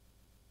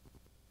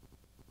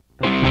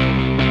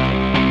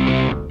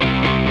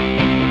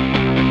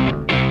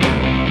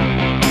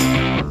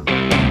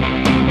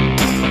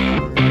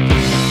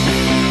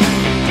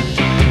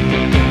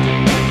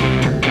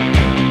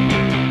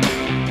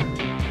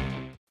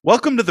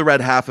Welcome to the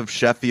Red Half of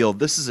Sheffield.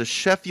 This is a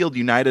Sheffield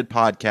United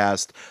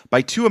podcast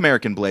by two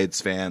American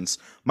Blades fans.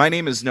 My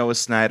name is Noah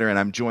Snyder, and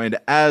I'm joined,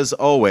 as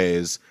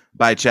always,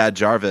 by Chad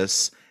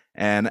Jarvis.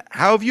 And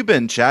how have you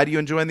been, Chad? You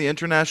enjoying the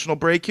international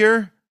break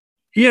here?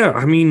 Yeah,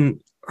 I'm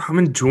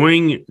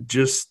enjoying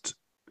just,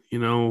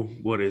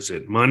 what is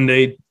it?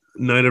 Monday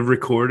night of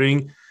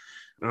recording.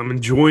 I'm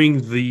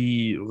enjoying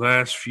the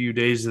last few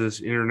days of this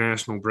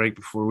international break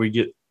before we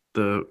get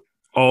the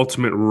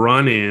ultimate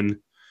run in.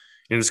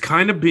 And it's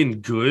kind of been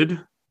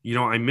good.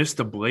 I missed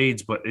the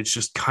Blades, but it's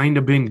just kind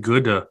of been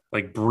good to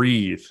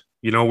breathe.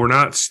 We're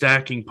not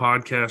stacking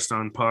podcast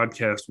on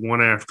podcast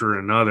one after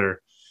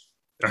another.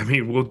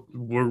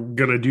 We're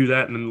gonna do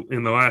that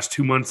in the last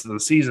 2 months of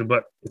the season,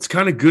 but it's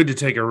kind of good to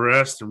take a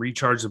rest and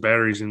recharge the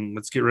batteries, and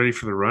let's get ready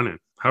for the run-in.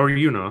 How are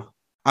you, Noah?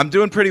 I'm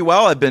doing pretty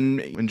well. I've been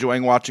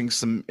enjoying watching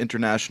some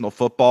international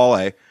football.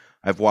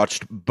 I've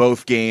watched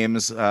both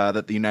games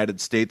that the United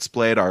States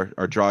played, our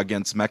draw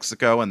against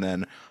Mexico, and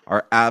then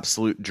our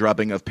absolute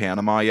drubbing of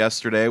Panama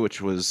yesterday,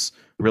 which was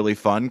really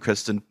fun.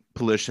 Kristen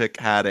Pulisic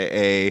had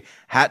a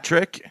hat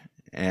trick,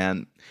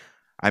 and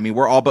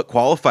we're all but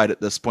qualified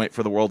at this point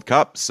for the World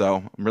Cup, so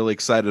I'm really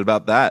excited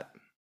about that.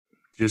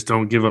 Just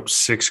don't give up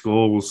 6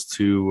 goals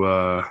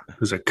to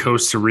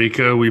Costa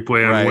Rica. We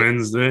play on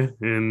Wednesday,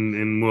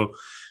 and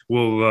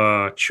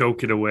we'll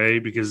choke it away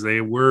because they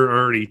were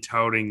already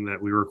touting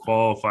that we were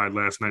qualified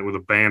last night with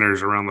the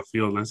banners around the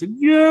field. And I said,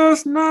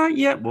 yes, not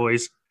yet,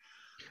 boys.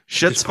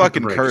 Shit's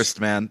fucking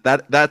cursed, man.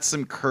 That's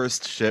some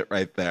cursed shit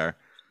right there.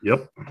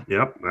 Yep.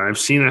 I've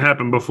seen it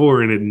happen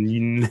before, and it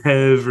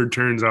never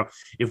turns out.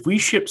 If we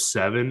ship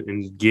 7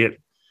 and get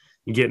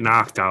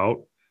knocked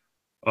out,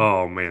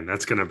 oh man,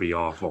 that's going to be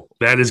awful.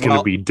 That is going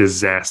to be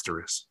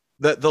disastrous.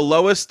 The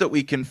lowest that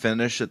we can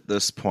finish at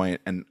this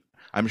point, and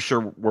I'm sure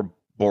we're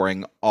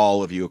boring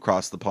all of you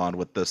across the pond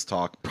with this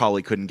talk.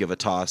 Probably couldn't give a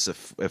toss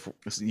if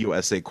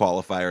USA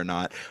qualify or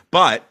not.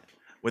 But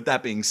with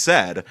that being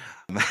said,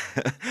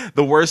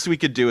 the worst we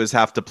could do is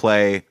have to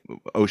play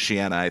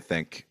Oceania, I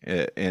think.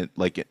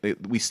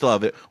 We still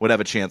would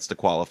have a chance to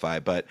qualify.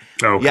 But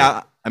okay.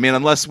 Yeah,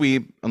 unless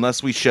we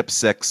ship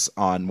 6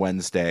 on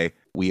Wednesday,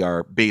 we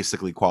are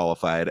basically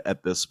qualified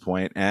at this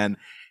point. And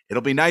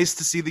it'll be nice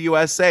to see the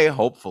USA,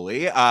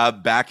 hopefully,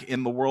 back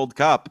in the World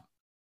Cup.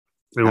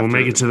 And we'll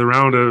make it to the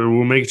round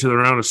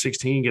of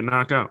 16, get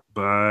knocked out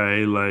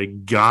by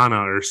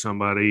Ghana or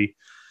somebody,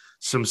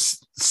 some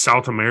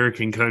South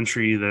American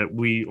country that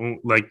we've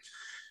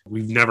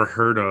never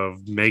heard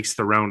of makes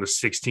the round of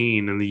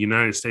 16, and the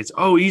United States,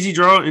 easy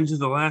draw into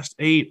the last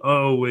 8.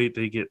 Oh wait,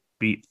 they get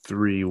beat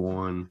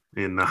 3-1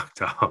 and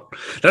knocked out.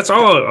 That's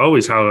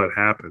always how it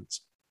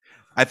happens.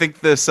 I think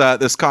this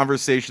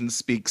conversation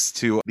speaks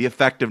to the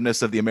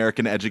effectiveness of the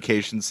American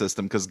education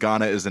system, because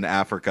Ghana is in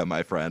Africa,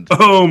 my friend.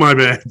 Oh, my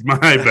bad.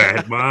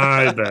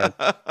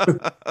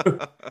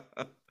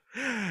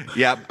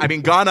 Yeah,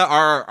 Ghana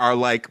are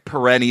like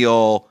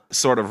perennial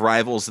sort of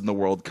rivals in the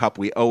World Cup.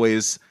 We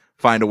always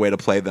find a way to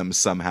play them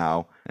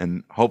somehow,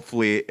 and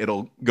hopefully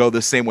it'll go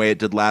the same way it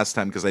did last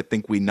time, because I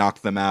think we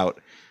knocked them out,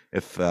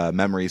 if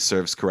memory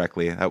serves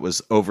correctly. That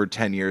was over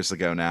 10 years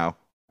ago now,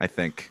 I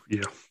think.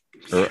 Yeah.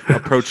 Or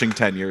approaching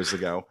 10 years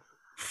ago.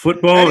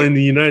 Football in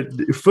the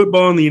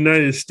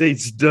United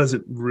States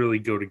doesn't really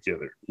go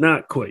together.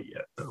 Not quite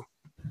yet, though.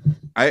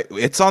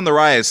 It's on the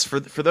rise. For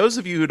those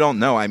of you who don't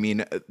know,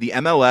 the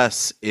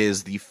MLS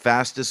is the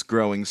fastest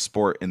growing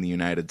sport in the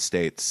United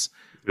States.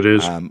 It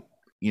is.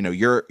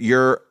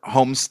 Your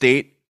home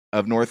state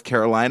of North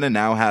Carolina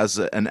now has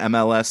an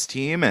MLS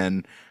team,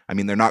 and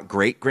they're not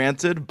great,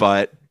 granted,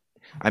 but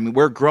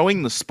we're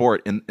growing the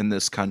sport in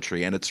this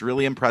country, and it's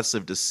really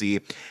impressive to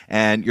see.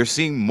 And you're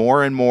seeing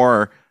more and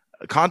more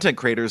content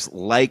creators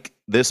like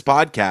this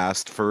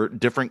podcast for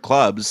different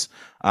clubs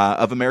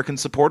of American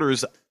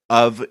supporters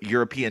of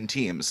European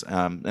teams,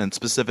 and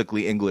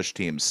specifically English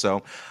teams.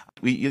 So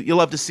you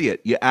love to see it.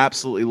 You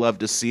absolutely love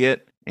to see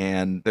it.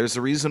 And there's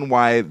a reason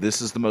why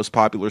this is the most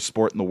popular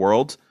sport in the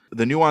world.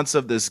 The nuance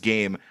of this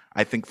game,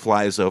 I think,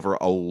 flies over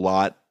a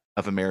lot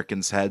of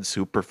Americans' heads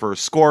who prefer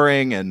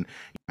scoring and,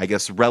 I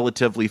guess,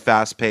 relatively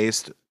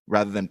fast-paced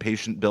rather than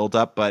patient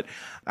build-up. But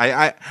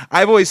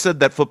I've always said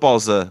that football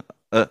is a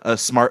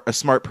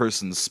smart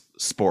person's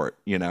sport.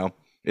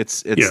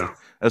 It's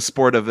a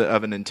sport of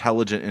an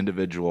intelligent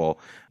individual.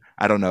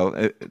 I don't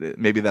know.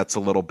 Maybe that's a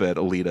little bit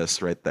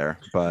elitist right there,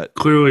 but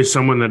clearly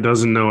someone that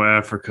doesn't know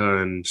Africa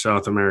and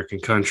South American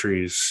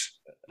countries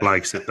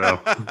likes it, though.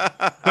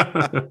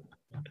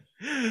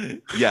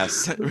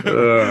 Yes.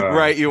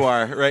 Right you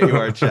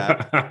are,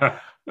 Chad.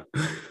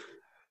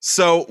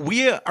 So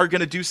we are going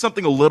to do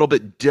something a little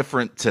bit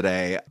different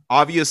today.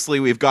 Obviously,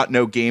 we've got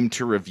no game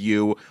to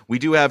review. We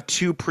do have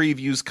 2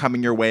 previews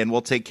coming your way, and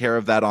we'll take care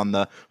of that on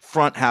the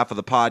front half of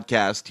the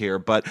podcast here.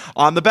 But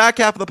on the back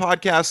half of the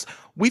podcast,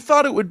 we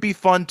thought it would be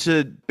fun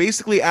to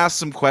basically ask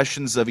some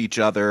questions of each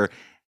other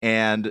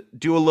and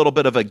do a little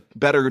bit of a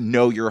better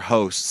know your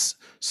hosts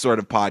sort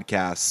of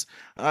podcast.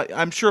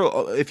 I'm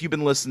sure if you've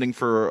been listening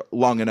for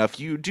long enough,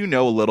 you do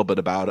know a little bit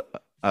about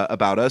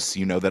us.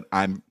 You know that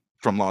I'm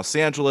from Los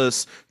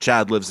Angeles.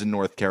 Chad lives in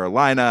North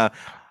Carolina.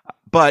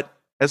 But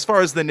as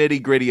far as the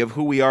nitty gritty of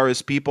who we are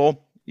as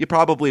people, you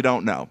probably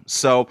don't know.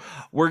 So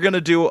we're going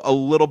to do a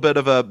little bit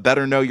of a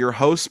Better Know Your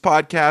Host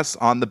podcast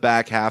on the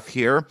back half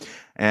here.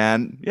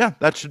 And yeah,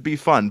 that should be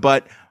fun.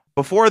 But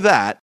before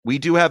that, we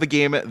do have a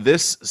game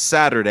this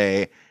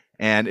Saturday,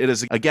 and it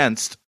is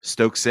against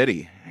Stoke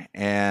City.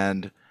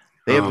 And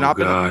they have Oh not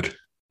been. God.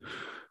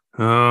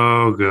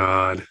 Oh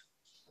God.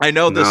 I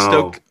know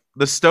No.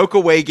 the Stoke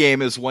away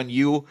game is one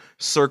you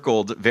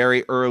circled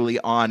very early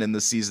on in the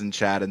season,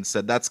 Chad, and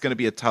said that's going to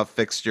be a tough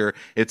fixture.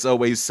 It's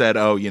always said,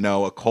 oh,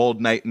 a cold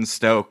night in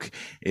Stoke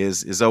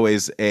is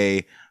always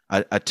a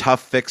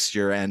tough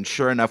fixture, and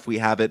sure enough, we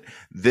have it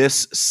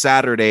this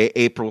Saturday,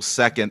 April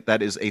 2nd.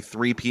 That is a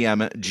 3 p.m.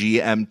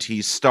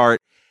 GMT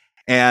start.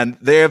 And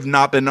they have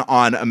not been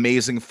on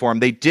amazing form.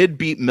 They did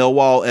beat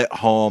Millwall at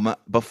home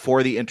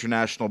before the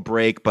international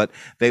break, but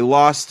they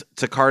lost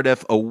to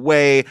Cardiff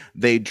away.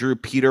 They drew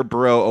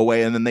Peterborough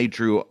away, and then they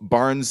drew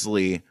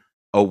Barnsley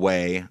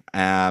away.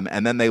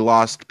 And then they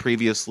lost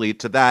previously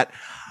to that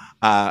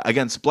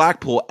against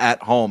Blackpool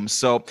at home.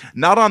 So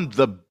not on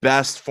the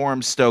best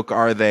form, Stoke,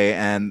 are they?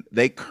 And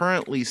they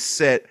currently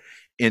sit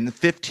in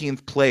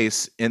 15th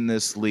place in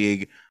this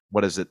league.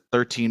 What is it?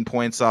 13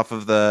 points off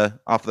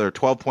their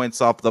 12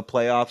 points off the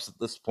playoffs at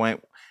this point,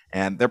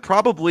 and they're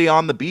probably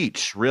on the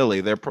beach.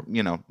 Really, they're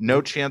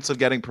no chance of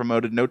getting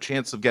promoted, no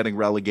chance of getting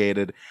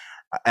relegated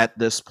at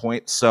this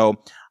point.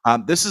 So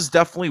this is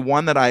definitely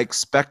one that I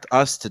expect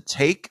us to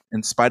take,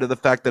 in spite of the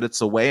fact that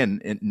it's away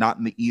and not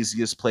in the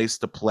easiest place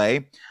to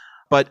play.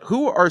 But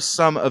who are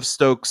some of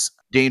Stoke's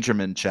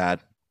dangermen,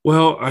 Chad?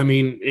 Well, I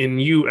mean, and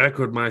you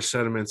echoed my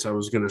sentiments. I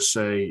was going to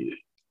say,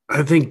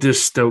 I think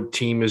this Stoke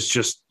team is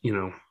just,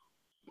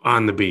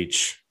 on the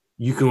beach.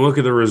 You can look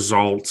at the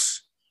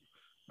results.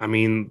 I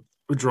mean,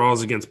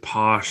 withdrawals against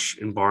Posh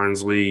and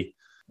Barnsley,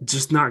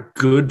 just not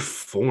good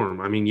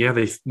form. I mean, yeah,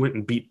 they went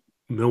and beat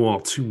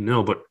Millwall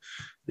 2-0, but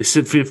they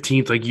sit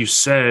 15th, like you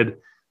said.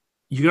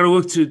 You got to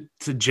look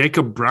to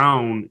Jacob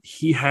Brown.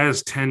 He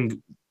has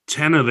 10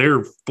 of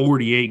their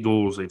 48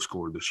 goals they've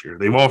scored this year.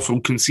 They've also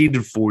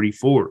conceded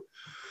 44.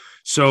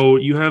 So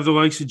you have the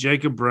likes of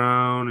Jacob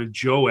Brown and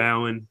Joe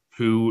Allen,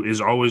 who is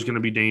always going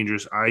to be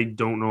dangerous. I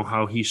don't know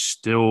how he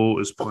still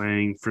is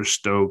playing for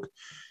Stoke.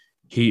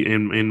 He,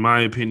 in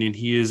my opinion,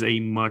 he is a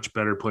much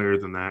better player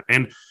than that.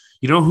 And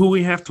you know who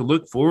we have to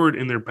look forward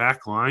in their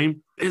back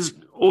line is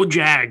old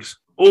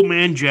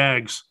man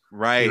Jags.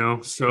 Right.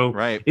 So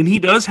right. And he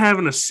does have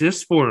an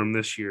assist for him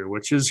this year,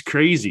 which is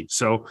crazy.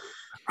 So,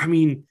 I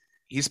mean,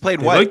 he's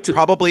played what?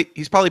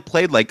 He's probably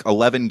played like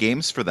 11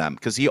 games for them,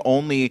 because he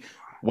only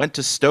went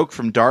to Stoke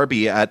from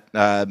Derby at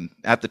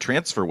the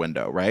transfer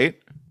window, right?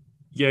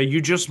 Yeah,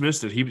 you just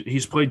missed it.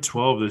 He's played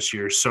 12 this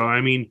year. So, I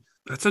mean,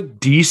 that's a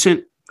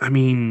decent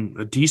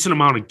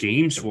amount of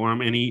games for him.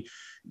 And he,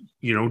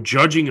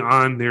 judging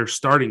on their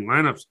starting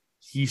lineups,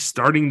 he's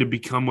starting to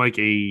become like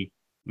a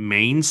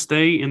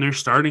mainstay in their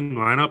starting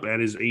lineup at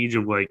his age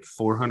of like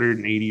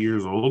 480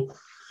 years old.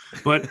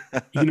 But,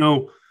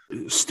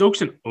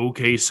 Stoke's an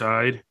okay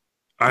side.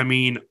 I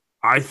mean,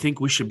 I think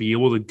we should be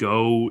able to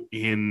go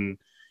in,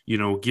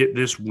 get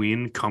this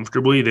win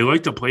comfortably. They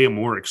like to play a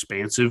more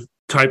expansive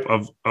type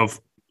of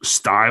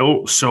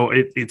style, so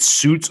it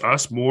suits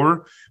us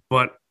more.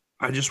 But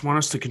I just want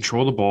us to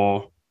control the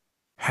ball,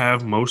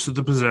 have most of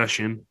the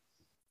possession,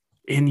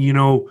 and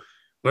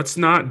let's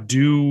not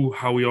do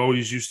how we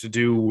always used to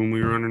do when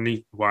we were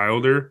underneath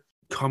Wilder.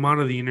 Come out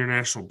of the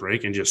international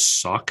break and just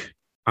suck.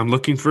 I'm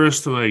looking for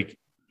us to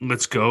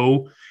let's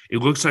go. It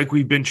looks like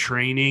we've been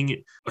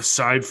training,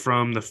 aside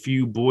from the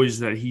few boys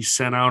that he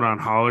sent out on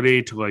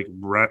holiday to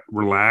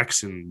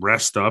relax and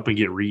rest up and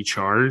get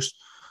recharged.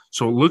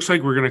 So it looks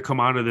like we're going to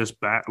come out of this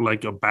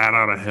like a bat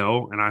out of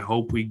hell, and I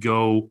hope we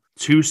go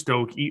to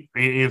Stoke.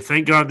 And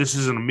thank God this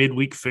isn't a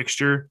midweek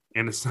fixture,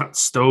 and it's not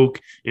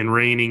Stoke and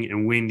raining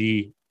and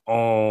windy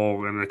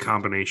all in a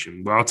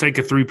combination. But I'll take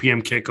a 3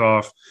 p.m.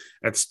 kickoff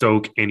at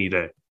Stoke any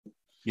day.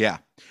 Yeah,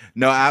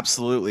 no,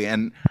 absolutely.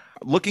 And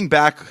looking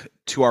back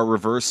to our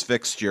reverse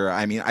fixture,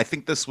 I mean, I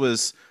think this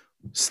was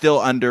we were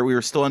still under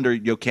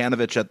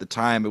Jokanovic at the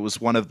time. It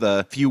was one of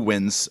the few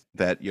wins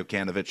that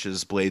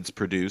Jokanovic's Blades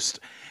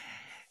produced.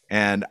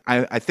 And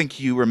I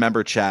think you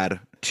remember, Chad,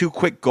 2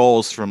 quick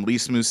goals from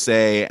Lys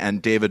Mousset and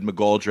David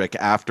McGoldrick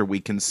after we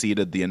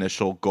conceded the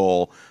initial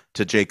goal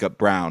to Jacob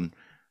Brown.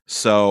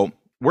 So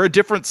we're a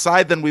different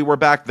side than we were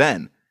back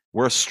then.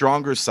 We're a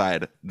stronger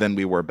side than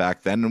we were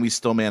back then, and we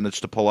still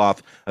managed to pull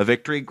off a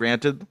victory.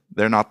 Granted,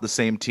 they're not the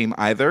same team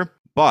either,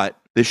 but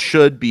this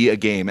should be a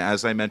game,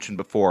 as I mentioned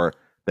before,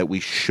 that we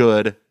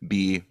should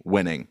be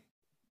winning.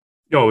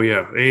 Oh,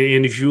 yeah.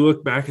 And if you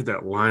look back at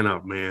that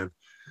lineup, man,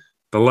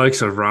 the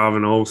likes of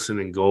Robin Olsen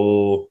in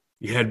goal.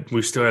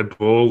 We still had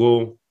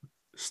Bogle.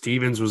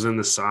 Stevens was in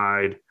the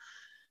side.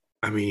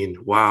 I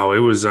mean, wow, it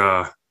was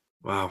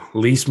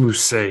Lys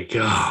Mousset,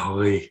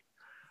 golly.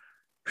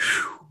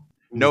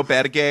 No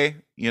Badegay,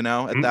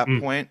 at that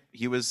point.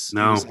 He was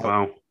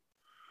wow.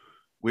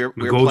 We're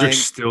McGoldrick's playing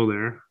still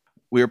there.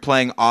 We were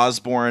playing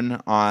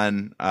Osborne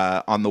on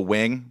the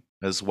wing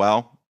as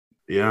well.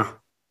 Yeah.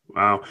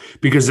 Wow.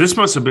 Because this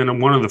must have been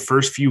one of the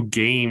first few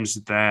games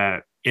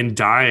that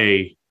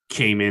Ndiaye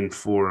came in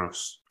for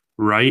us,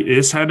 right?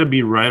 This had to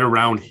be right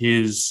around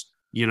his,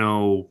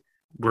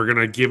 we're going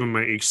to give him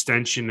an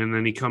extension and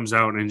then he comes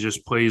out and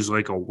just plays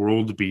like a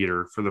world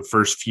beater for the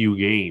first few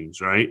games,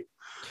 right?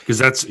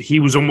 Because he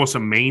was almost a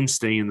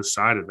mainstay in the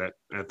side of that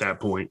at that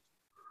point.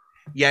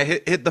 Yeah,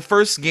 hit the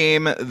first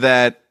game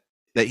that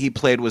he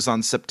played was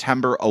on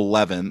September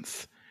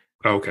 11th.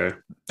 Okay.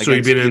 So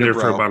you've been in there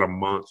for about a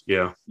month.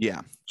 Yeah.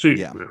 Yeah. So,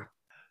 yeah.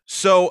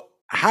 So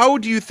how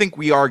do you think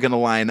we are going to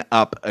line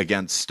up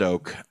against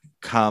Stoke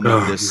come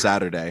this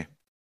Saturday?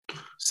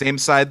 Same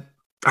side?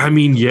 I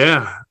mean,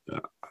 yeah.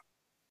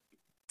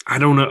 I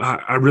don't know.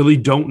 I really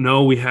don't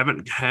know. We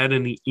haven't had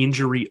any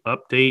injury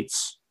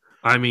updates.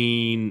 I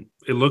mean,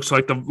 it looks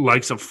like the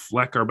likes of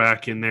Fleck are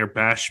back in there.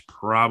 Bash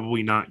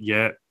probably not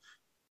yet.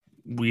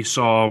 We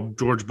saw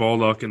George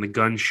Baldock in the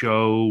gun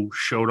show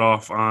showed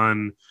off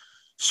on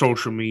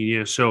social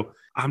media. So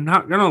I'm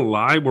not going to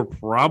lie. We're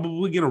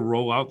probably going to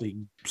roll out the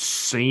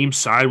same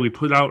side we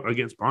put out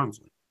against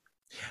Barnsley.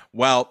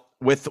 Well,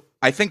 with,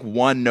 I think,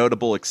 one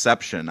notable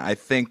exception. I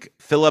think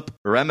Filip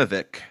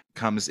Removic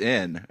comes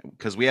in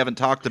because we haven't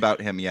talked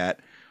about him yet.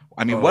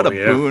 I mean, what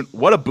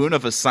a boon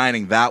of a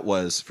signing that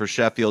was for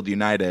Sheffield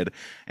United.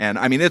 And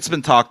I mean, it's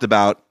been talked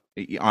about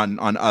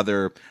on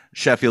other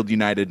Sheffield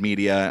United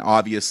media.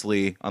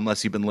 Obviously,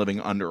 unless you've been living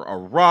under a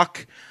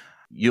rock,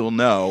 you'll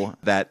know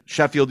that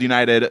Sheffield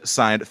United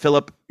signed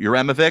Filip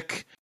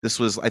Removic. This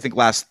was, I think,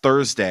 last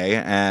Thursday,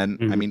 and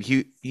I mean,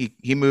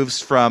 he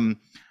moves from,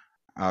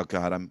 oh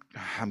God,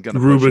 I'm gonna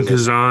Rubin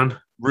Kazan.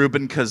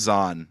 Rubin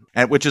Kazan,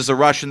 and which is a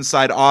Russian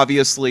side,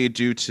 obviously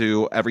due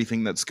to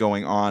everything that's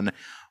going on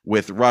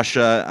with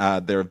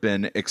Russia. There have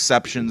been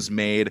exceptions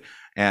made,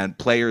 and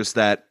players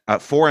that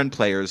foreign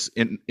players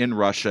in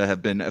Russia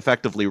have been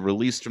effectively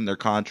released from their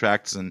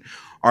contracts and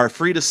are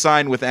free to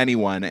sign with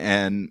anyone.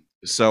 And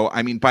so,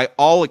 I mean, by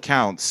all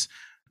accounts,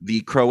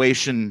 the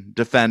Croatian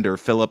defender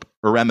Filip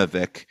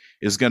Removic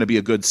is going to be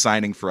a good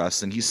signing for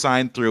us, and he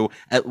signed through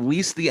at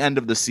least the end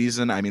of the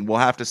season. I mean, we'll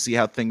have to see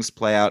how things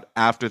play out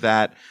after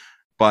that.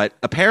 But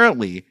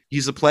apparently,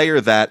 he's a player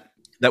that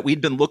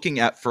we'd been looking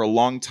at for a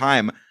long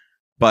time,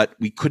 but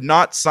we could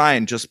not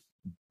sign just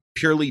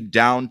purely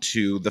down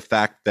to the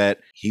fact that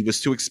he was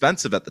too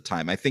expensive at the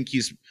time. I think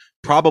he's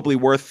probably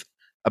worth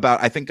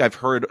about, I think I've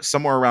heard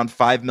somewhere around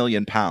 £5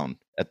 million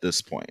at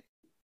this point.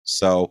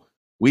 So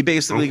we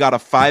basically got a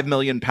 £5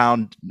 million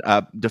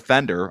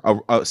defender,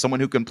 someone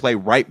who can play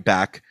right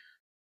back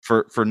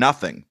for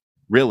nothing,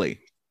 really.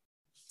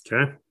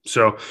 Okay.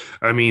 So,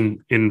 I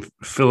mean, in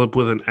Philip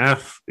with an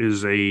F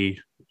is a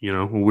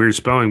weird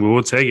spelling, but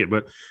we'll take it.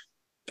 But,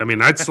 I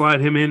mean, I'd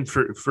slide him in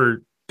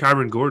for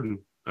Kyron Gordon.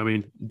 I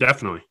mean,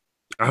 definitely.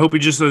 I hope he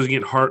just doesn't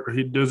get hurt.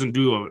 He doesn't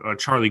do a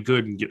Charlie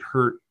Good and get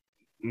hurt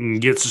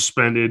and get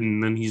suspended,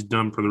 and then he's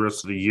done for the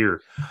rest of the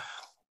year.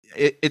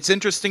 It's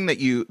interesting that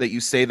you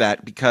say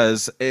that,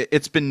 because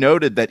it's been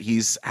noted that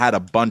he's had a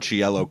bunch of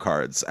yellow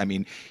cards. I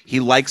mean, he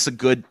likes a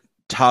good,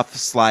 tough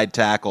slide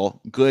tackle,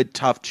 good,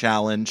 tough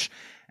challenge.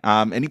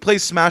 And he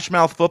plays smash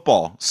mouth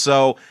football.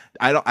 So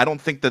I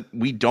don't think that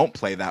we don't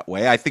play that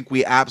way. I think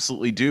we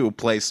absolutely do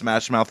play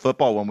smash mouth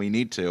football when we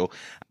need to.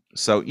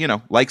 So,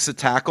 likes a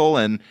tackle,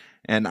 and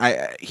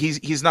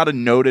he's not a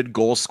noted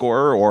goal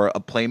scorer or a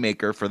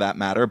playmaker for that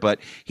matter, but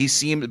he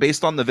seemed,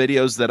 based on the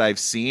videos that I've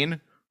seen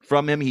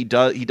from him, he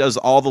does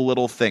all the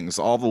little things,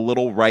 all the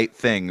little right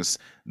things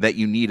that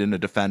you need in a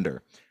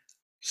defender.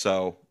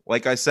 So,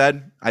 like I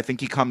said, I think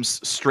he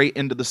comes straight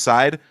into the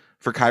side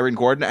for Kyron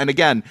Gordon. And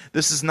again,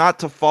 this is not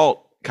to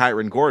fault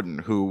Kyron Gordon,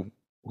 who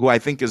I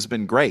think has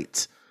been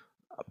great.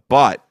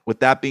 But with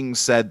that being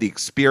said, the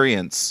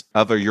experience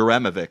of a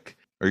Juremovic,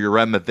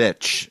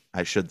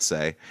 I should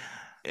say,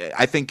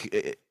 I think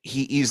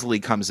he easily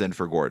comes in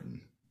for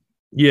Gordon.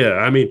 Yeah,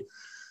 I mean,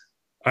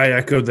 I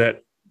echoed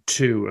that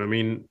too. I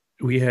mean,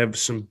 we have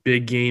some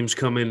big games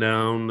coming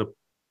down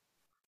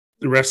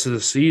the rest of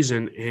the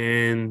season,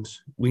 and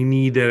we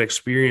need that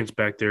experience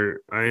back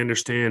there. I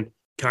understand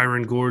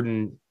Kyron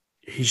Gordon,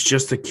 he's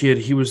just a kid.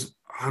 He was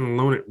on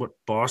loan at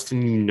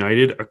Boston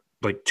United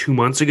like 2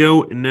 months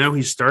ago, and now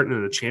he's starting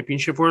in the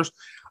championship for us.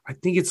 I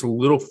think it's a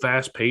little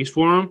fast paced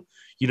for him.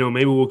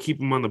 Maybe we'll keep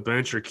him on the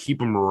bench or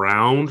keep him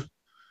around,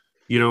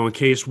 in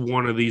case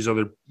one of these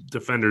other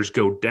defenders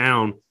go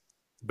down.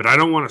 But I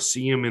don't want to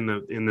see him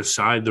in the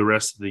side the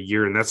rest of the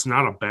year, and that's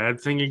not a bad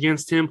thing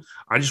against him.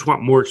 I just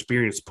want more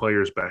experienced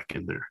players back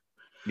in there.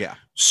 Yeah,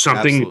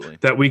 something absolutely.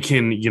 That we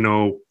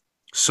can,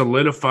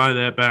 solidify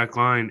that back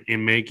line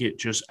and make it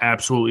just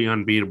absolutely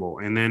unbeatable.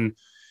 And then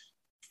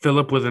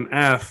Philip with an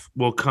F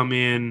will come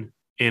in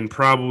and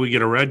probably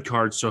get a red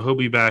card, so he'll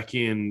be back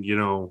in,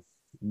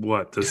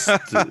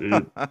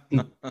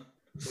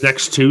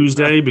 next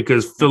Tuesday,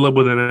 because Philip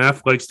with an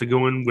F likes to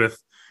go in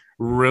with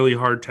really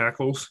hard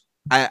tackles.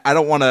 I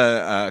don't want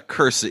to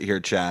curse it here,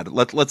 Chad.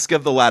 Let's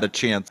give the lad a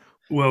chance.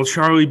 Well,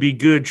 Charlie be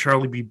good,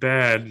 Charlie be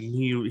bad.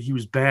 He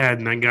was bad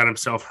and then got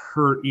himself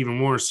hurt even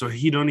more. So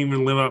he don't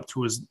even live up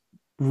to his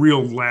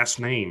real last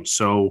name.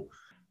 So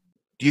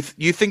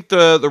You think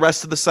the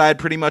rest of the side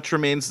pretty much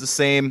remains the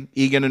same?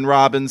 Egan and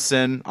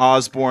Robinson,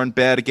 Osborne,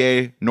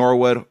 Badgay,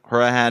 Norwood,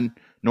 Hurahan,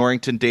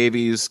 Norrington,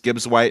 Davies,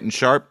 Gibbs, White, and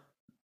Sharp.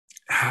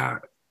 I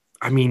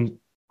mean,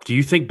 do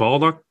you think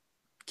Baldock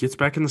gets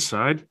back in the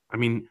side? I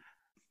mean,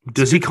 It's a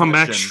does he good come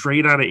back question.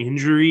 straight out of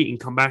injury and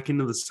come back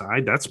into the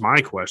side? That's my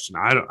question.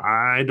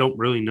 I don't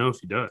really know if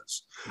he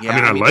does. I Yeah,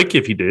 mean, I I mean, like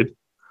if he did.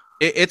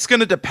 it's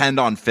going to depend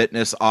on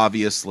fitness,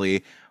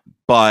 obviously,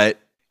 but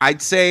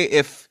I'd say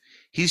if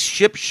he's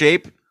ship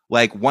shape,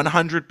 like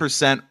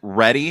 100%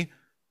 ready,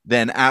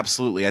 then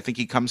absolutely. I think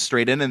he comes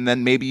straight in, and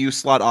then maybe you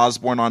slot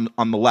Osborne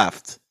on the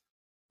left.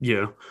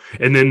 Yeah.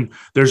 And then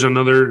there's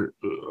another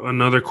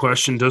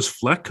question. Does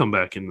Fleck come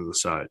back into the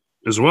side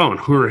as well and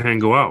Hurahan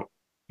go out?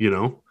 You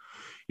know?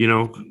 You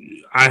know,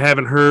 I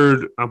haven't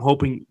heard. I'm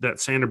hoping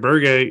that Sander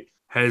Berge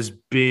has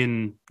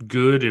been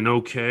good and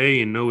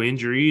okay and no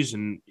injuries,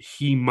 and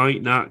he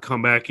might not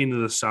come back into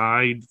the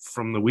side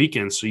from the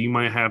weekend. So you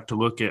might have to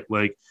look at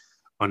like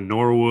a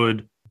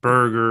Norwood,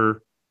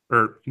 Berger,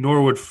 or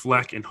Norwood,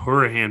 Fleck, and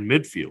Hurahan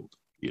midfield,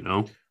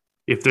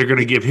 if they're going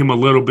to The, give him a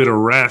little bit of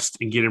rest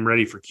and get him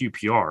ready for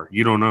QPR.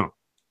 You don't know.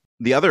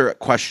 the other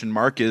question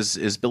mark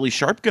is Billy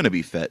Sharp going to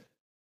be fit?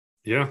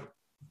 Yeah.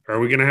 Are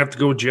we going to have to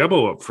go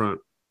Jebo up front?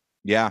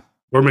 Yeah.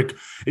 Or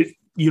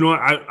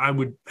I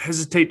would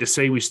hesitate to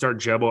say we start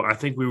Jebo. I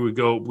think we would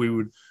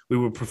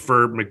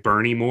prefer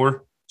McBurney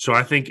more. So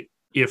I think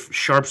if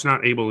Sharp's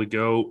not able to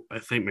go, I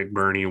think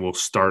McBurney will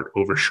start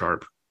over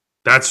Sharp.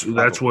 That's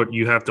what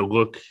you have to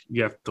look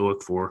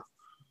for.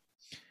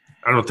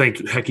 I don't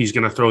think Hecky's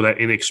going to throw that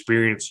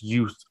inexperienced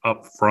youth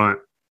up front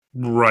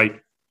right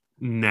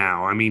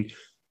now. I mean,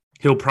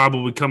 he'll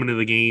probably come into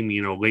the game,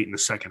 late in the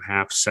second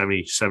half,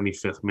 70,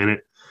 75th minute,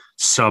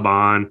 sub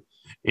on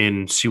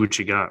and see what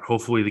you got.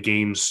 Hopefully the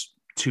game's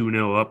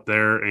 2-0 up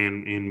there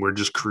and we're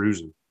just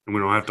cruising and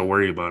we don't have to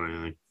worry about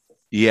anything.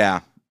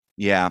 Yeah.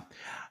 Yeah.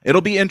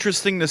 It'll be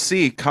interesting to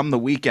see come the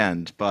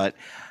weekend, but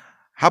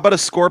how about a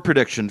score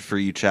prediction for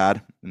you,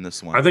 Chad, in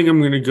this one? I think I'm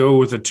going to go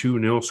with a 2-0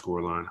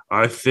 scoreline.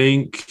 I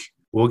think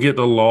we'll get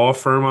the law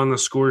firm on the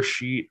score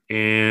sheet,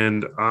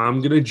 and I'm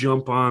going to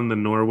jump on the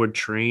Norwood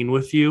train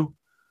with you,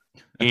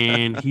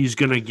 and he's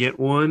going to get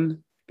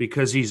one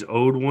because he's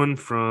owed one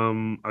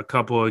from a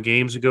couple of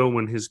games ago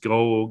when his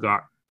goal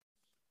got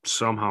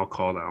somehow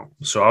called out.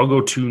 So I'll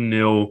go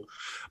 2-0.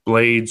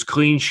 Blades,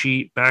 clean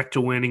sheet, back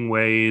to winning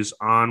ways.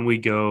 On we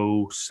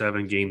go.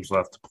 7 games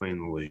left to play in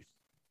the league.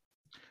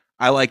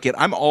 I like it.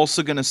 I'm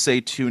also going to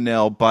say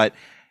 2-0, but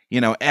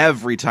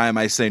every time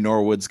I say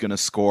Norwood's going to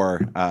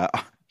score,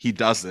 he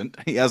doesn't.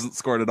 He hasn't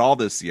scored at all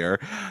this year.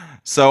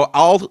 So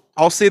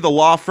I'll say the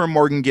law firm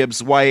Morgan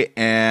Gibbs White,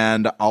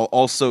 and I'll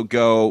also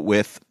go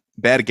with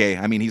Berge.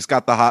 I mean, he's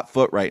got the hot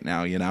foot right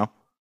now, Yeah.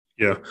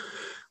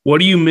 What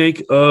do you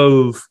make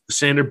of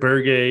Sander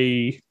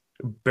Berge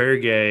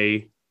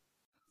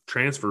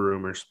transfer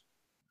rumors?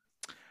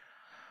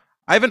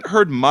 I haven't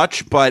heard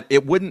much, but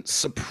it wouldn't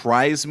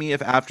surprise me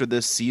if after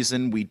this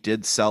season we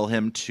did sell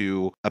him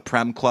to a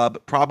Prem club,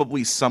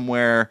 probably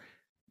somewhere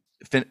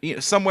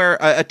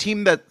a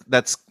team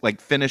that's like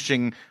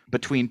finishing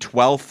between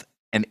 12th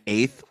and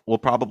 8th will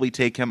probably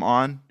take him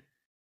on.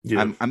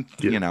 Yeah.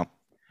 Yeah.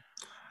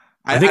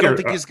 I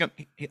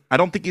I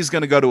don't think he's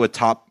gonna go to a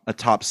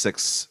top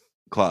 6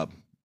 club.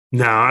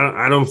 No,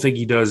 I don't think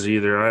he does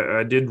either.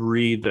 I did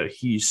read that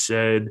he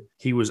said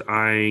he was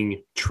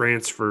eyeing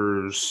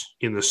transfers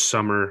in the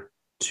summer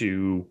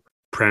to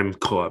Prem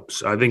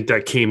clubs. I think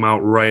that came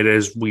out right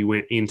as we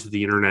went into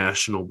the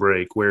international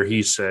break, where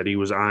he said he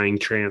was eyeing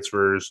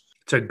transfers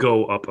to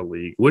go up a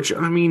league, which,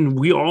 I mean,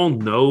 we all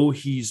know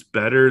he's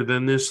better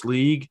than this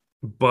league.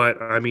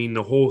 But, I mean,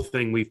 the whole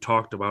thing we've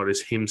talked about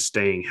is him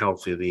staying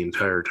healthy the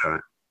entire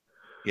time.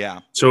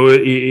 Yeah. So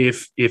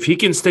if he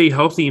can stay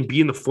healthy and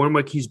be in the form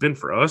like he's been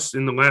for us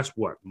in the last,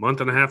 month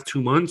and a half, 2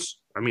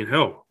 months, I mean,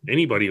 hell,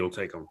 anybody will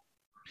take him.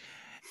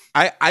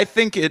 I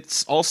think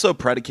it's also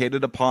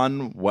predicated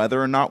upon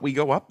whether or not we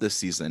go up this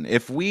season.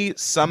 If we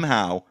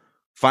somehow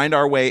find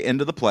our way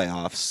into the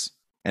playoffs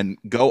and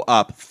go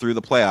up through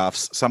the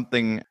playoffs,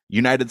 something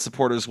United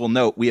supporters will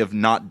note we have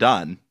not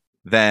done,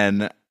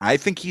 then I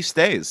think he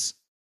stays.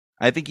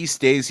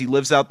 He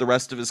lives out the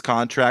rest of his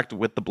contract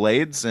with the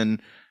Blades,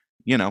 and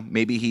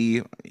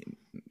maybe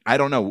I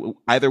don't know,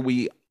 either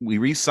we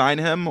re-sign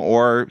him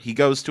or he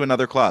goes to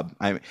another club.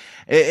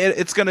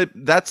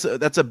 That's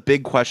a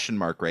big question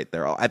mark right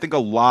there. I think a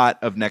lot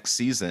of next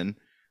season,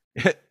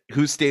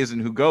 who stays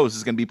and who goes,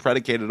 is going to be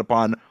predicated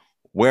upon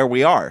where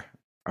we are.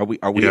 Are we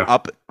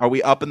up? Are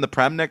we up in the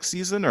Prem next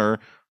season, or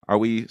are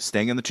we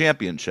staying in the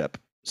Championship?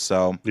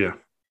 So yeah,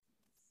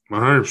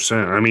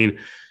 100%. I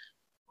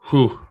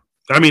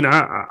mean,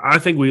 I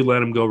think we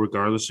let him go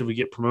regardless if we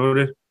get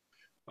promoted.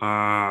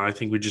 I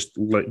think we just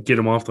get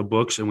him off the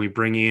books and we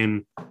bring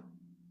in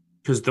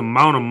because the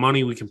amount of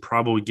money we can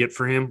probably get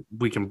for him,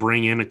 we can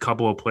bring in a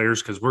couple of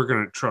players because we're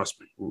going to trust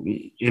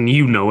me. And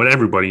you know it.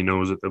 Everybody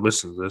knows it that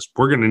listens to this.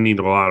 We're going to need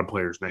a lot of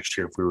players next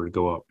year if we were to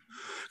go up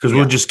because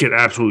we'll just get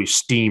absolutely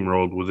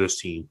steamrolled with this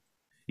team.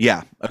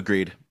 Yeah,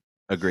 agreed.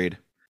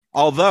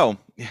 Although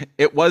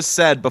it was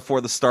said before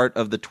the start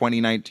of the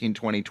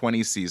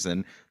 2019-2020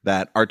 season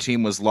that our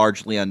team was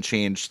largely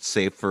unchanged,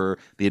 save for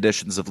the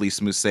additions of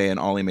Lise Mousset and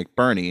Ollie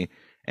McBurney,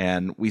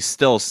 and we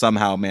still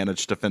somehow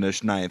managed to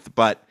finish ninth.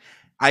 But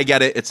I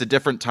get it. It's a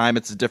different time.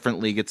 It's a different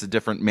league. It's a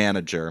different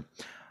manager.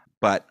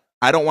 But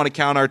I don't want to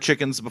count our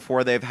chickens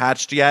before they've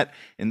hatched yet.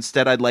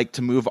 Instead, I'd like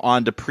to move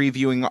on to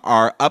previewing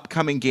our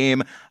upcoming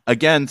game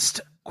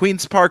against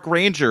Queen's Park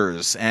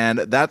Rangers, and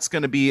that's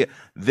going to be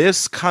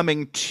this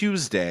coming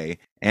Tuesday,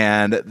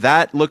 and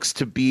that looks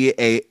to be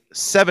a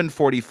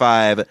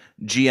 7:45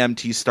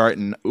 GMT start,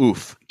 and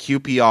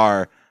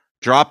QPR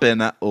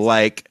dropping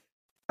like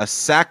a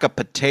sack of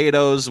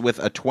potatoes with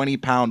a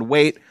 20-pound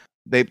weight.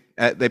 They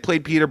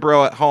played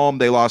Peterborough at home.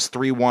 They lost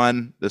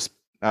 3-1 this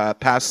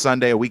past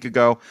Sunday, a week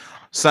ago.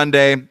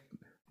 Sunday,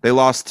 they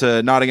lost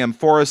to Nottingham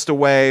Forest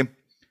away.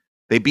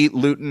 They beat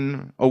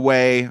Luton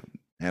away,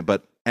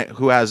 but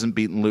who hasn't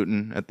beaten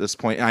Luton at this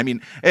point? I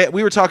mean,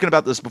 we were talking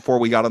about this before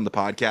we got on the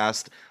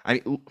podcast. I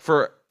mean,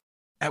 for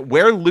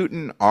where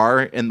Luton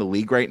are in the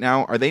league right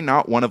now, are they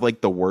not one of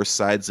like the worst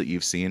sides that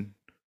you've seen?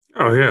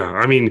 Oh yeah,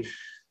 I mean,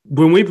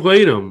 when we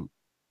played them,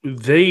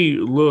 they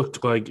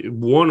looked like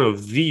one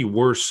of the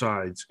worst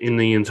sides in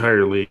the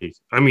entire league.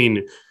 I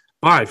mean,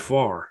 by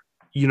far.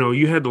 You know,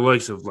 you had the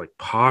likes of like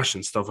Posh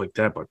and stuff like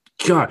that, but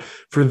God,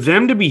 for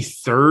them to be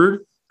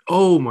third,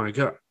 oh my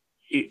God.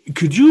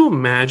 Could you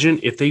imagine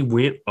if they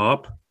went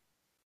up?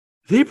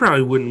 They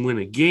probably wouldn't win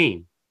a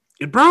game.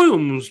 It'd probably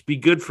almost be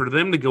good for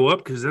them to go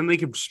up because then they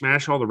could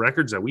smash all the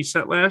records that we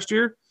set last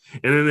year,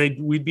 and then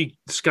we'd be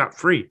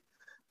scot-free.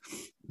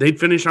 They'd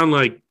finish on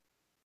like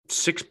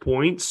 6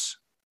 points,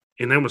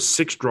 and then with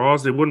 6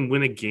 draws, they wouldn't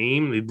win a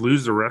game. They'd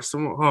lose the rest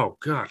of them. Oh,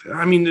 God.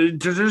 I mean,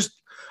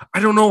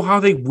 I don't know how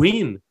they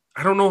win.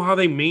 I don't know how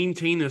they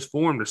maintain this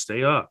form to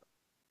stay up.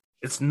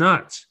 It's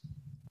nuts.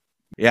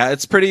 Yeah,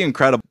 it's pretty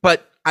incredible.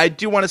 But I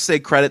do want to say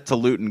credit to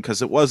Luton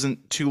because it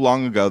wasn't too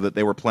long ago that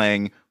they were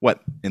playing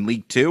in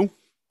League Two.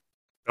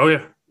 Oh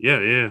yeah.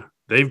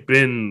 They've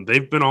been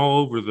all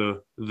over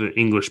the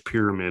English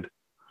pyramid.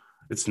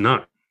 It's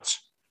nuts.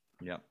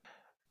 Yeah.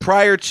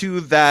 Prior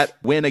to that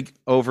win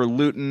over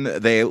Luton,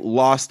 they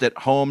lost at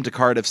home to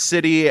Cardiff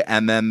City,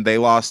 and then they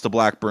lost to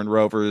Blackburn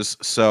Rovers.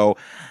 So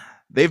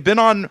they've been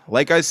on,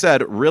 like I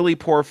said, really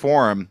poor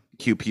form,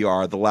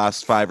 QPR, the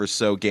last 5 or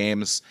so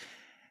games.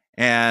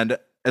 And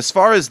as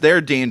far as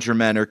their danger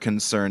men are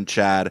concerned,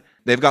 Chad,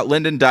 they've got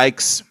Lyndon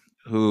Dykes,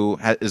 who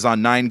is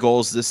on 9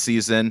 goals this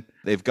season.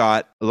 They've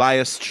got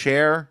Elias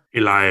Chair.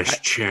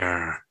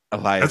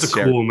 That's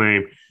a cool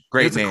name.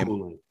 Great name.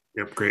 Cool name.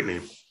 Yep, great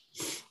name.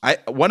 I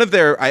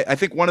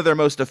think one of their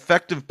most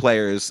effective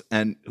players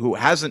and who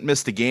hasn't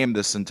missed a game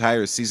this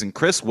entire season,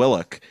 Chris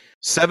Willock,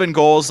 7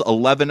 goals,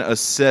 11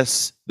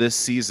 assists this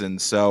season.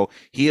 So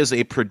he is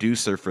a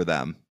producer for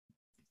them.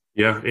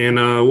 Yeah, and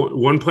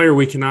one player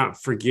we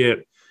cannot forget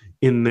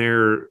in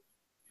their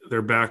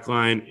back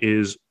line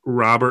is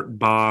Robert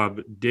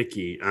Bob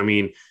Dickey. I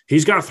mean,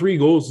 he's got 3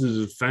 goals as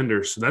a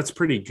defender, so that's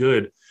pretty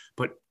good.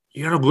 But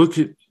you got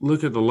to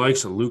look at the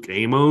likes of Luke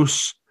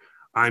Amos.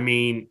 I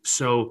mean,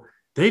 so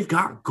they've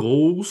got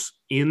goals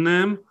in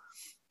them.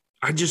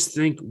 I just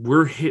think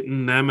we're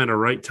hitting them at a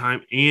right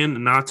time,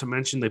 and not to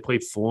mention they play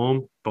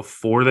Fulham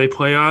before they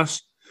play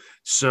us.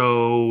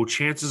 So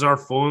chances are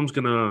Fulham's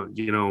gonna,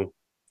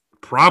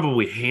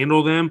 probably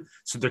handle them.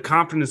 So their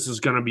confidence is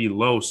going to be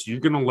low. So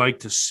you're going to like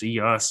to see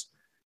us,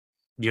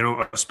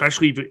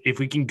 especially if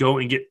we can go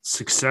and get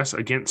success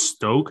against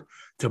Stoke,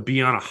 to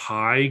be on a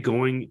high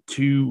going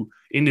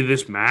into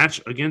this match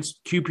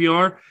against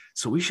QPR.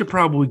 So we should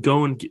probably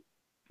go and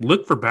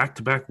look for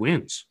back-to-back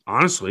wins,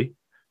 honestly.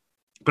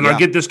 But I'll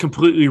get this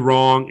completely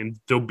wrong, and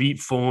they'll beat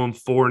Fulham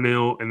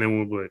 4-0, and then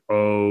we'll be like,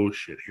 oh,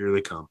 shit, here they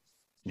come.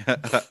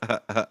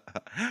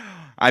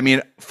 I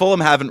mean, Fulham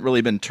haven't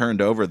really been turned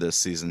over this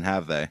season,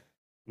 have they?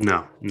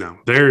 No.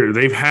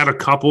 They've had a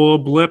couple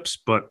of blips,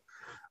 but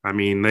I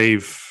mean,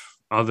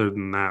 other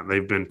than that,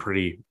 they've been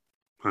pretty,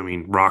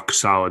 rock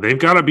solid. They've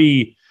got to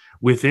be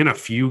within a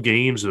few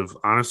games of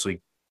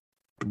honestly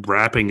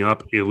wrapping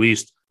up at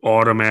least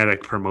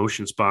automatic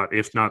promotion spot,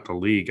 if not the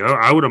league.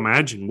 I would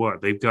imagine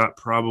they've got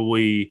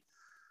probably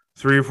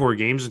 3 or 4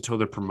 games until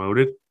they're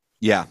promoted.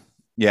 Yeah,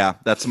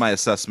 that's my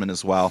assessment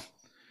as well.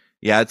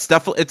 Yeah, it's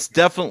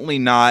definitely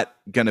not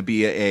going to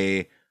be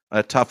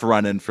a tough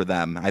run-in for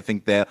them. I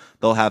think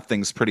they'll have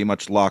things pretty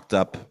much locked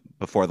up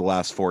before the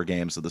last 4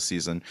 games of the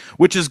season,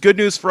 which is good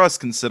news for us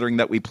considering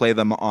that we play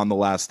them on the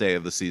last day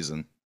of the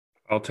season.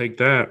 I'll take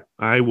that.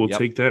 I will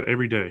take that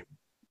every day.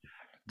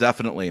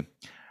 Definitely.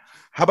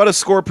 How about a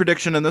score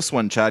prediction in this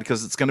one, Chad?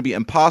 Because it's going to be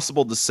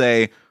impossible to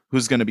say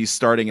who's going to be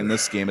starting in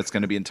this game. It's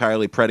going to be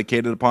entirely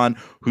predicated upon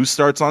who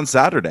starts on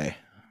Saturday.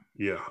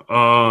 Yeah.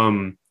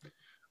 I'm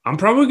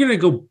probably going to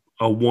go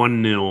a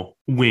 1-0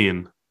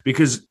 win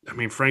because I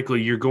mean,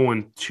 frankly, you're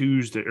going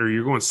Tuesday or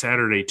you're going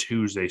Saturday,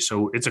 Tuesday,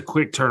 so it's a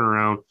quick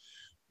turnaround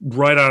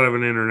right out of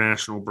an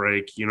international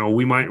break.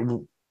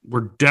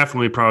 We're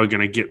definitely probably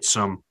going to get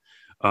some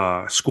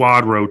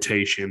squad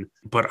rotation,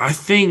 but I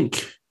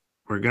think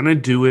we're going to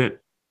do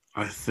it.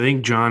 I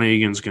think John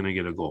Egan's going to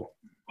get a goal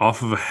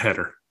off of a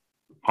header.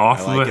 I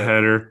Off of a like it.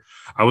 header.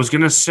 I was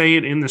going to say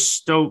it in the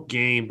Stoke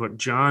game, but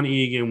John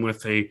Egan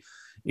with a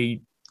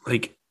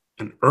like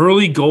an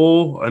early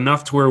goal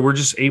enough to where we're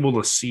just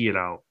able to see it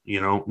out.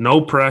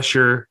 No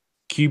pressure.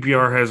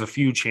 QPR has a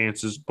few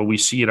chances, but we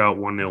see it out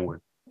 1-0 win.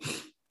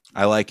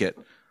 I like it.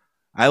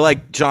 I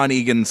like John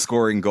Egan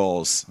scoring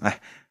goals.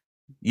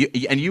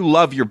 You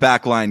love your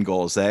backline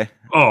goals, eh?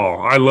 Oh,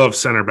 I love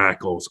center back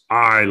goals.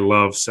 I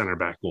love center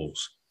back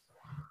goals.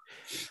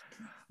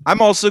 I'm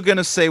also going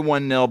to say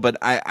 1-0, but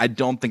I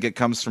don't think it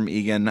comes from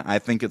Egan. I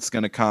think it's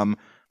going to come,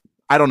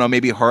 I don't know,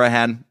 maybe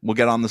Horahan will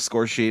get on the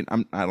score sheet.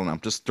 I don't know,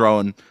 just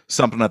throwing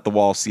something at the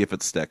wall, see if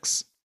it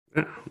sticks.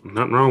 Yeah,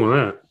 nothing wrong with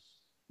that.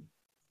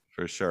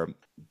 For sure.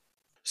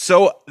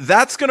 So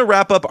that's going to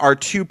wrap up our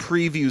 2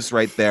 previews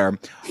right there.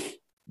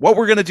 What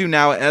we're going to do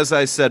now, as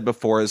I said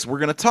before, is we're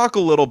going to talk a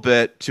little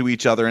bit to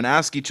each other and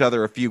ask each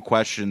other a few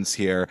questions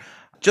here,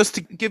 just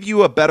to give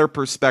you a better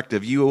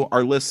perspective, you,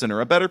 our listener,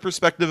 a better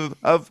perspective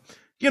of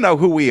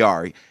who we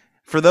are.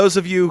 For those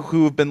of you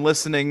who have been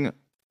listening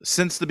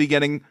since the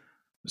beginning,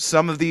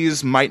 some of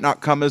these might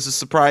not come as a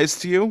surprise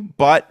to you,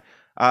 but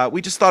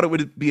we just thought it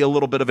would be a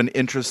little bit of an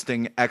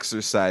interesting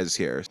exercise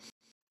here.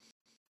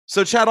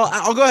 So, Chad,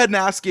 I'll go ahead and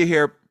ask you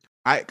here.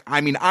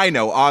 I mean, I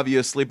know,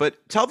 obviously,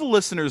 but tell the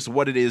listeners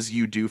what it is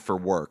you do for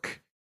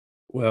work.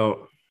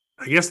 Well,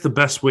 I guess the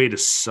best way to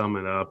sum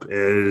it up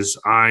is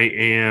I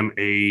am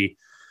a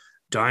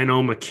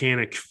dyno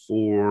mechanic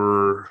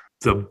for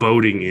the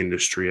boating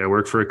industry. I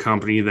work for a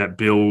company that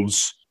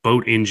builds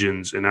boat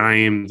engines, and I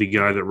am the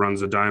guy that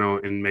runs the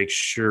dyno and makes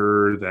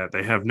sure that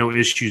they have no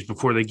issues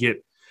before they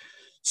get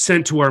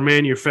sent to our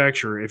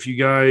manufacturer. If you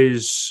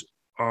guys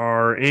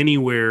are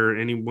anywhere,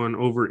 anyone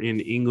over in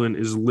England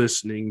is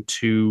listening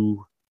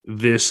to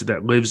this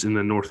that lives in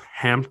the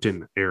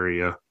Northampton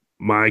area,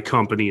 my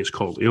company is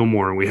called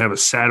Ilmore, and we have a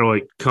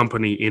satellite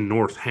company in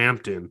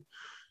Northampton.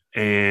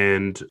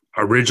 And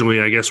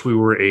originally, I guess we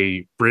were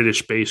a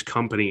British-based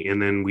company,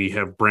 and then we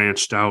have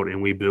branched out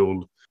and we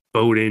build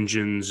boat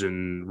engines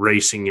and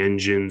racing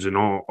engines and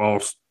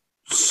all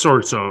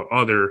sorts of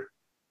other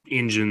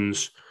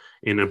engines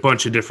in a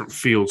bunch of different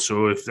fields.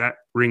 So if that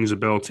rings a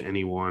bell to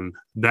anyone,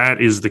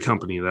 that is the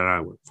company that I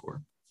work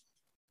for.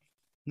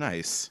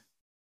 Nice.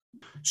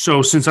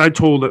 So since I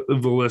told the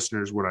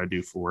listeners what I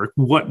do for work,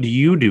 what do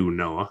you do,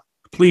 Noah?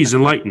 Please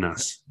enlighten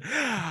us.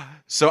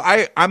 So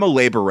I'm a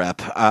labor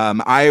rep.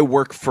 I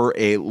work for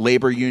a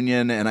labor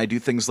union, and I do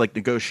things like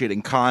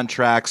negotiating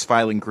contracts,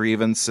 filing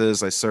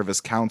grievances. I serve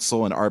as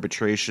counsel in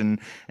arbitration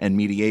and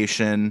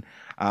mediation.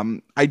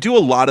 I do a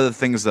lot of the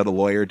things that a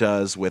lawyer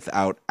does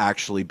without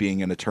actually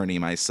being an attorney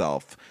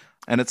myself.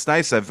 And it's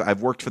nice.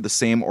 I've worked for the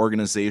same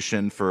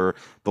organization for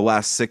the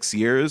last 6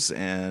 years,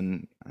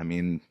 and I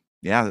mean,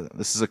 yeah,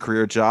 this is a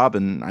career job,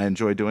 and I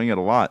enjoy doing it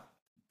a lot.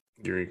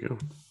 There you go.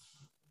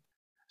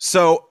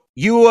 So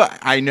you,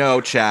 I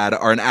know, Chad,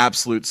 are an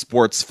absolute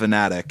sports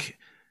fanatic,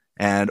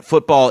 and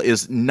football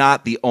is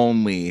not the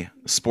only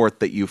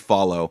sport that you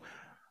follow.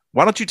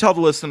 Why don't you tell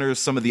the listeners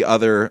some of the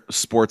other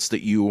sports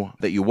that you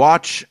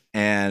watch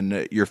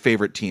and your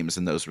favorite teams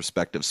in those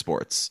respective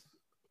sports?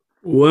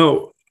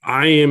 Well,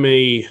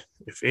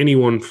 if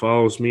anyone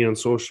follows me on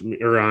social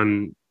media or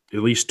on at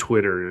least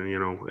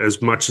Twitter,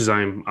 as much as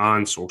I'm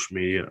on social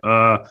media,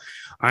 I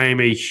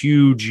am a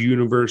huge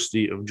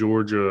University of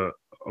Georgia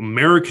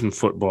American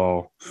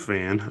football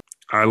fan.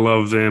 I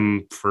love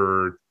them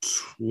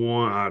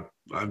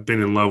I've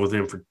been in love with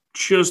them for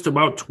just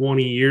about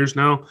 20 years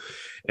now.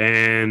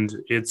 And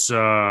it's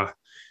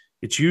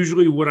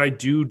usually what I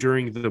do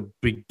during the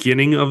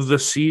beginning of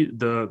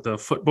the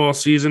football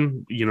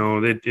season.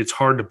 It's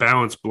hard to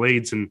balance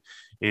blades and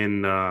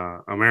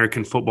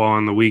American football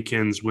on the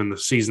weekends when the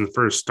season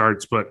first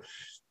starts, but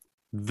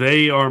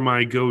they are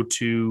my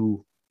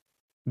go-to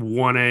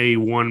 1A,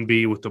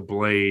 1B with the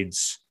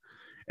blades.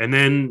 And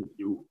then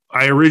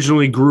I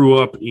originally grew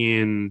up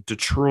in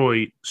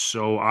Detroit,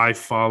 so I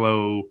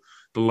follow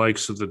the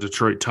likes of the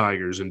Detroit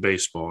Tigers in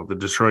baseball, the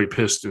Detroit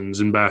Pistons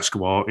in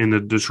basketball, and the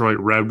Detroit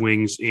Red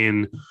Wings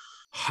in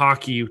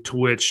hockey, to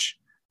which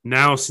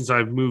now, since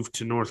I've moved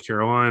to North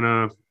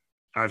Carolina,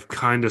 I've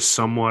kind of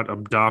somewhat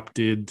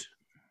adopted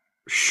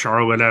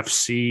Charlotte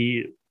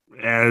FC.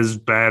 As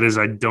bad as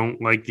I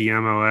don't like the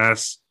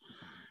MLS,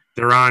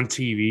 they're on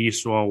TV,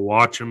 so I'll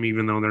watch them,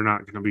 even though they're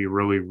not going to be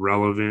really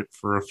relevant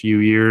for a few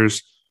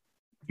years.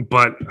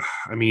 But,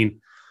 I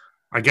mean,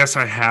 I guess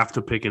I have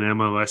to pick an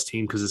MLS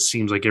team because it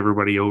seems like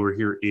everybody over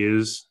here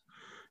is.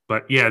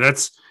 But, yeah,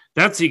 that's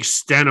the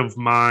extent of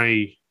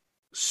my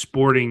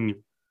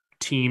sporting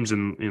teams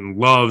and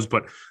loves.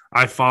 But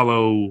I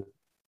follow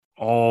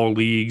all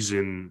leagues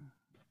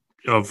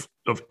of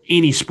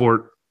any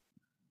sport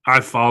I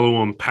follow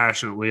them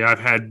passionately. I've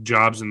had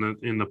jobs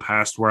in the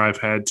past where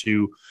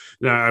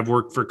I've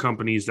worked for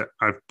companies that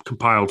I've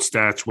compiled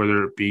stats,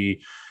 whether it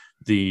be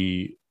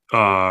the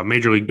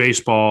Major League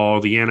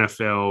Baseball, the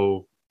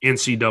NFL,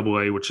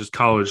 NCAA, which is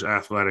college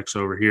athletics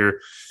over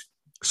here.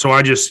 So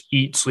I just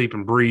eat, sleep,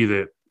 and breathe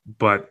it.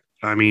 But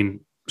I mean,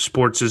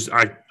 sports is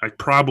I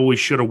probably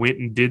should have went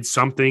and did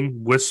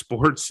something with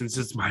sports since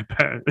it's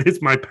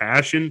my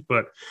passion.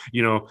 But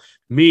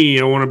me,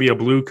 I want to be a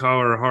blue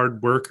collar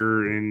hard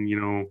worker,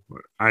 and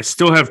I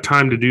still have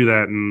time to do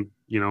that. And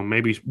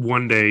maybe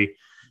one day,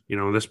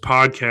 this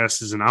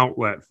podcast is an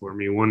outlet for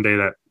me. One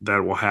day that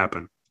will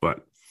happen.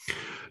 But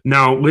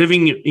now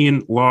living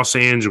in Los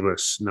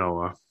Angeles,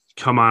 Noah,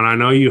 come on, I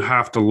know you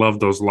have to love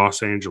those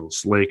Los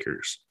Angeles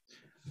Lakers.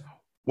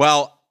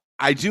 Well,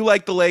 I do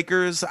like the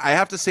Lakers. I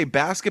have to say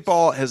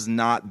basketball has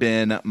not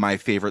been my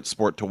favorite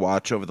sport to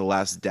watch over the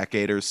last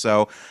decade or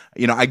so.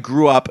 I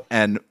grew up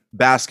and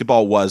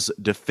basketball was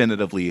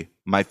definitively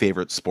my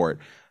favorite sport.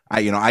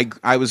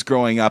 I was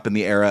growing up in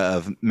the era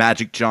of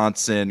Magic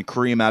Johnson,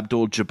 Kareem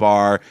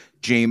Abdul-Jabbar,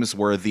 James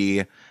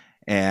Worthy,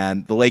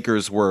 and the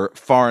Lakers were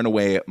far and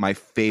away my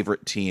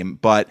favorite team.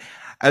 But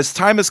as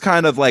time has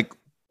kind of like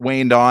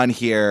waned on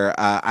here,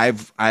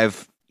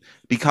 I've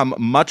become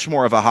much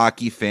more of a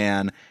hockey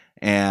fan,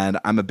 and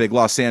I'm a big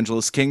Los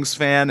Angeles Kings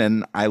fan,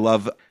 and I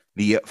love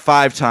the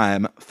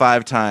five-time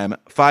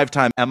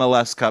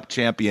MLS Cup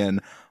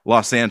champion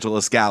Los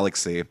Angeles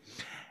Galaxy.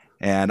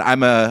 And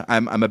I'm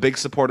a big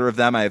supporter of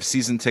them. I have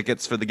season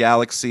tickets for the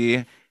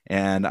Galaxy,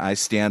 and I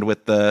stand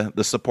with the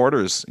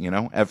supporters,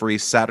 every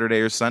Saturday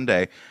or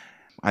Sunday.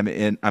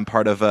 I'm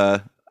part of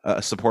a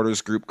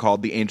supporters group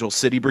called the Angel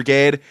City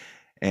Brigade,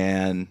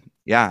 and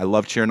yeah, I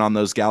love cheering on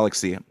those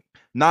Galaxy.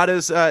 Not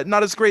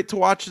as great to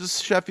watch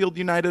as Sheffield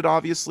United,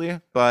 obviously,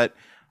 but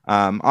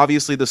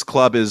obviously this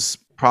club is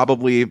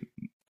probably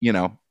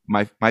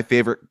my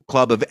favorite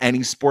club of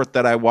any sport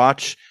that I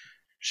watch,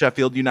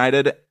 Sheffield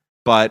United,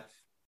 but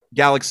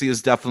Galaxy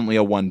is definitely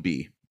a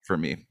 1B for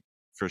me,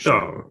 for sure.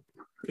 Oh,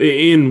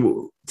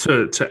 and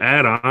to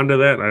add on to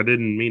that, I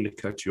didn't mean to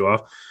cut you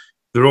off.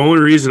 The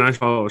only reason I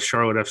follow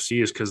Charlotte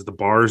FC is because the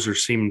bars are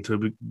seeming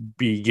to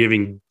be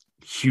giving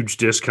huge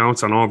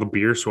discounts on all the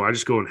beer. So I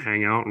just go and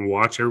hang out and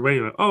watch everybody.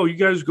 Like, oh, you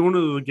guys going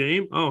to the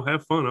game? Oh,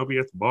 have fun. I'll be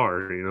at the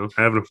bar,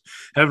 having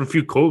a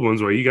few cold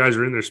ones while you guys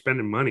are in there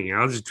spending money.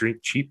 I'll just drink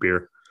cheap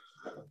beer.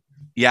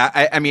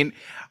 Yeah, I mean,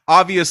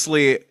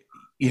 obviously,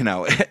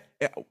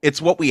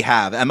 it's what we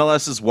have.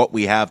 MLS is what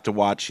we have to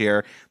watch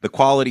here. The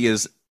quality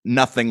is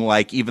nothing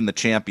like even the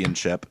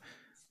championship.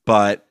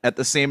 But at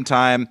the same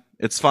time,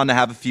 it's fun to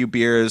have a few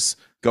beers,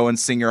 go and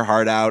sing your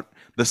heart out.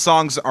 The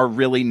songs are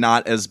really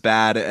not as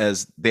bad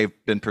as they've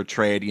been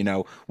portrayed.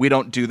 We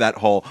don't do that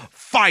whole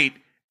fight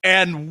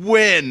and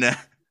win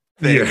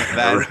thing.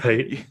 Yeah,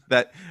 right.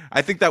 That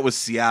I think that was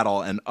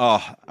Seattle, and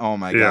oh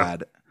my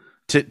God.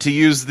 To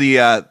use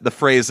the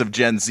phrase of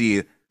Gen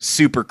Z,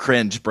 super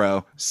cringe,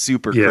 bro.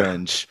 Super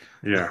cringe.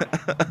 Yeah.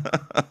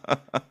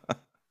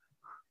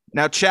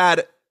 Now,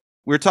 Chad,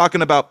 we're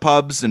talking about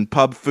pubs and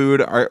pub food.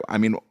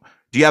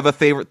 Do you have a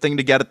favorite thing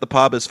to get at the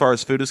pub as far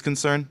as food is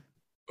concerned?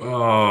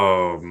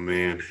 Oh,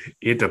 man.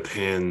 It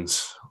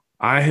depends.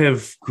 I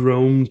have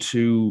grown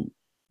to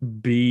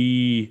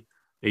be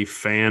a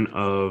fan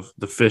of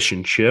the fish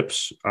and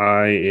chips.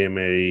 I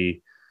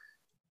am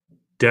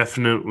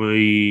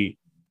definitely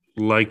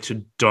like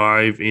to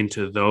dive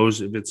into those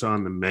if it's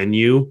on the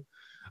menu.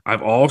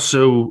 I've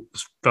also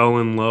fell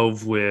in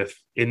love with,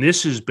 and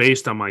this is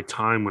based on my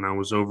time when I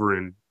was over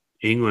in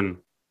England.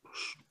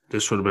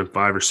 This would have been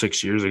 5 or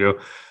 6 years ago.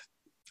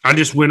 I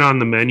just went on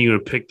the menu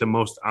and picked the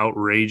most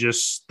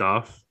outrageous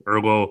stuff,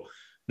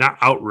 not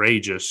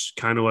outrageous,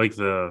 kind of like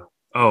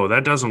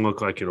that doesn't look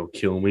like it'll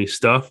kill me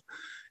stuff.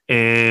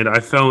 And I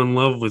fell in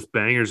love with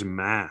bangers and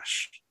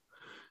mash.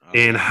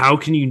 And how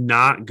can you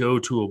not go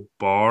to a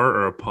bar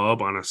or a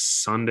pub on a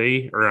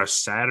Sunday or a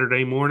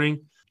Saturday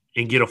morning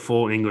and get a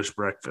full English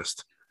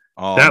breakfast?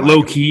 That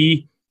low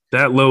key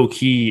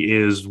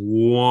is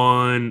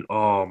one.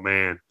 Oh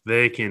man,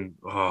 that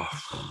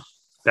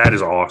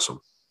is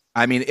awesome.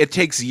 I mean, it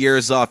takes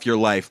years off your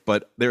life,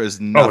 but there is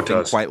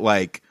nothing quite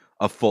like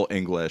a full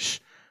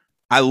English.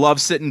 I love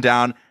sitting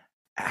down,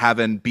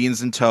 having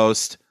beans and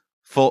toast,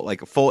 full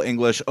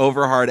English,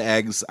 over hard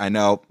eggs. I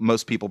know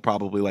most people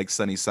probably like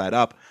sunny side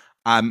up.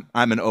 I'm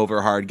an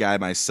over hard guy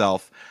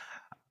myself.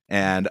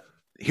 And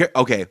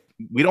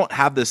we don't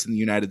have this in the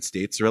United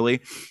States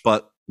really,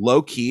 but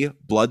low key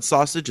blood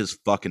sausage is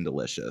fucking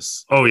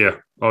delicious. Oh yeah.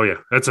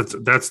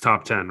 That's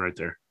top 10 right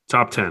there.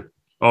 Top 10.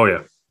 Oh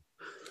yeah.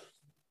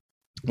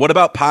 What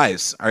about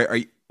pies? Are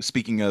you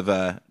speaking of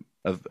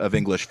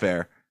English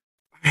fare?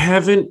 I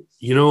haven't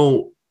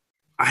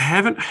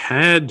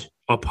had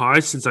a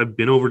pie since I've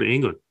been over to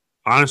England.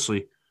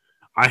 Honestly,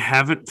 I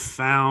haven't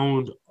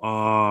found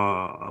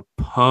a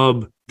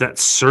pub that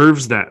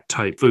serves that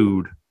type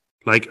food,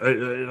 like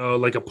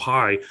a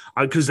pie,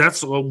 because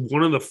that's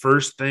one of the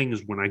first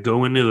things when I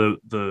go into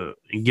the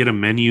and get a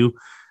menu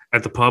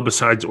at the pub.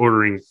 Besides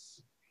ordering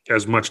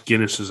as much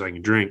Guinness as I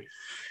can drink,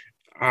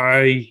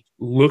 I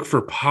look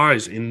for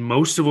pies, and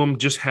most of them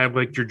just have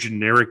like your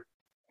generic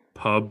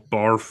pub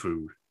bar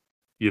food.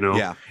 You know,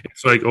 Yeah.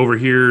 it's like over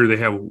here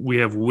we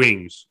have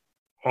wings.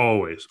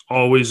 Always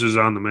is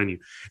on the menu.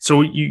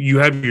 So you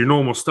have your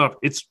normal stuff.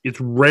 It's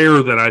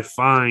rare that I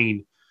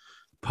find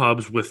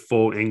pubs with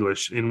full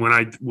English. And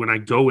when I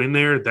go in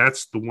there,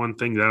 that's the one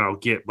thing that I'll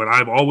get. But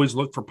I've always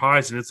looked for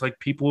pies, and it's like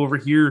people over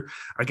here,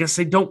 I guess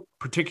they don't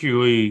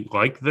particularly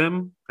like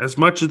them as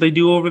much as they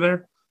do over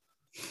there.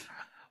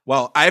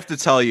 Well, I have to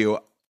tell you,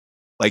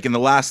 like in the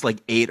last like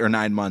 8 or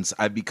 9 months,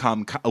 I've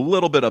become a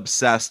little bit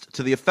obsessed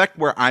to the effect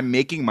where I'm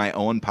making my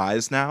own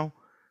pies now.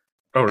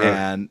 Oh, really?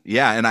 And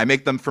yeah, and I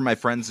make them for my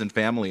friends and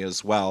family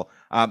as well.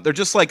 They're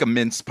just like a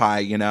mince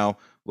pie,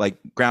 like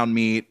ground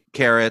meat,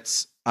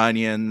 carrots,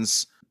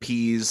 onions,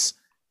 peas,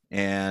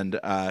 and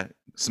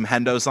some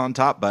hendos on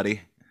top,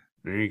 buddy.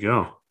 There you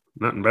go.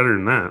 Nothing better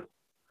than that.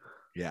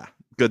 Yeah,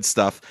 good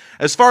stuff.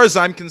 As far as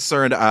I'm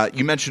concerned,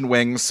 you mentioned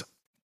wings.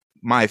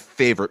 My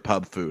favorite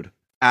pub food.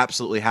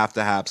 Absolutely have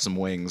to have some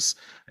wings.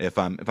 If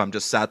I'm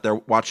just sat there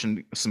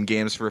watching some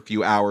games for a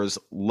few hours,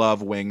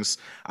 love wings.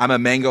 I'm a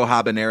mango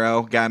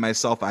habanero guy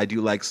myself. I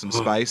do like some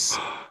spice.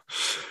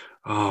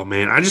 Oh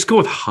man, I just go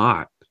with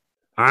hot.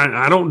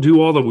 I don't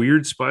do all the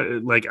weird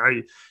spice. Like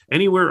I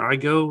anywhere I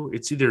go,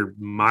 it's either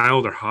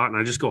mild or hot, and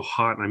I just go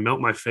hot and I melt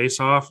my face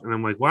off. And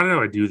I'm like, why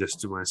do I do this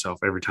to myself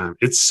every time?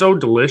 It's so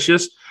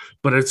delicious,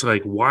 but it's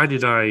like, why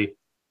did I?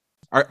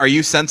 Are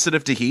you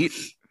sensitive to heat?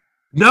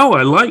 No,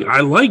 I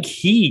like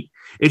heat.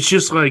 It's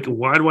just like,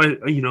 why do I?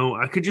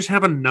 I could just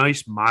have a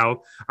nice mild.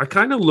 I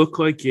kind of look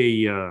like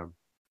a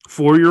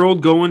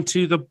 4-year-old going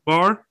to the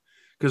bar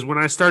because when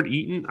I start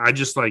eating, I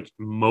just like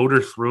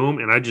motor through them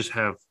and I just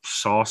have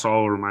sauce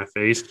all over my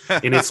face.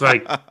 And it's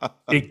like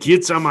it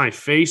gets on my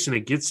face and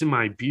it gets in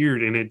my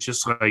beard and it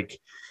just like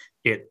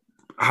it.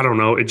 I don't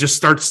know. It just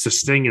starts to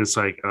sting. And it's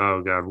like,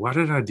 oh God, why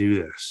did I do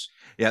this?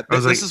 Yeah, I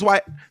was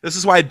like, this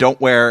is why I don't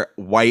wear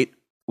white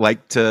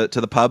like to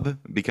the pub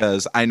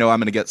because I know I'm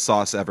going to get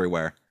sauce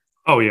everywhere.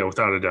 oh yeah,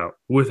 without a doubt,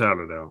 without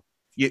a doubt.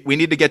 We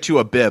need to get you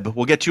a bib.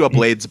 We'll get you a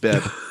Blades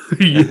bib.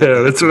 Yeah,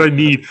 that's what I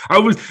need.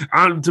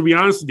 To be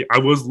honest with you, I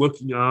was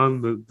looking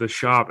on the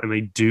shop and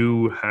they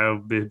do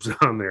have bibs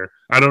on there.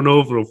 I don't know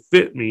if it'll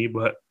fit me,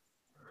 but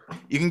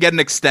You can get an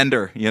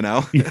extender,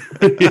 yeah.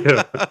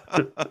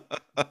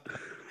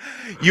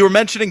 You were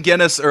mentioning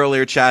Guinness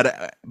earlier,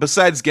 Chad.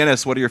 Besides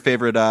Guinness, what are your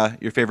favorite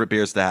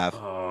beers to have?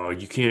 Oh,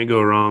 you can't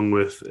go wrong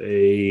with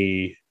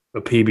a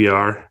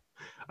PBR,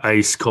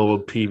 ice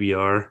cold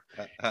PBR.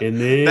 And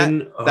that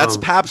then that's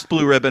Pabst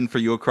Blue Ribbon for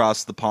you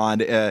across the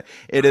pond. It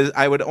is.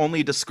 I would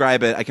only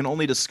describe it. I can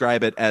only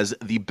describe it as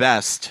the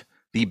best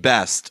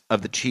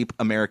of the cheap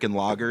American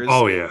lagers.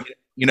 oh yeah.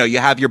 You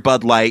have your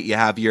Bud Light, you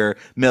have your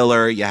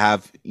Miller, you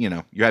have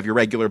your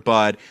regular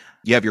Bud,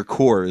 you have your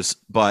Coors,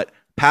 but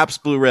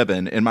Pabst Blue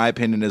Ribbon, in my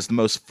opinion, is the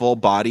most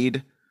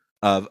full-bodied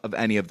of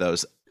any of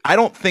those. I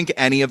don't think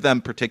any of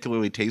them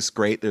particularly taste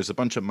great. There's a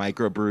bunch of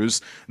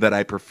microbrews that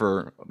I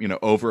prefer,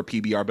 over a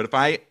PBR. But if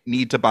I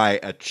need to buy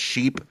a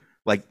cheap,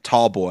 like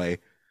tall boy,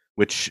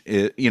 which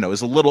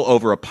is a little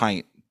over a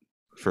pint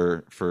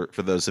for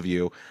those of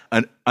you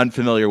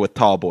unfamiliar with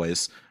tall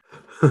boys,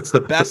 it's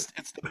the best.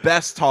 It's the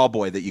best tall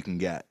boy that you can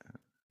get.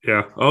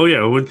 Yeah. Oh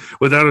yeah.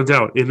 Without a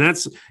doubt. And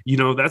that's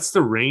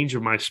the range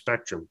of my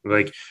spectrum.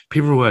 Like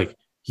people are like,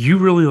 you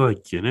really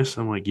like Guinness?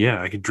 I'm like,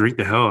 yeah, I could drink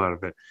the hell out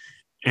of it.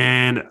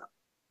 And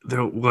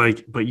they're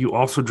like, but you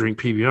also drink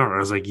PBR. I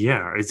was like,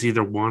 yeah, it's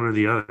either one or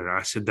the other.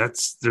 I said,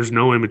 there's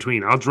no in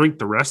between. I'll drink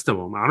the rest of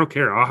them. I don't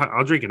care.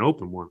 I'll drink an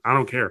open one. I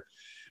don't care.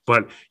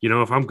 But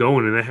if I'm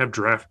going and they have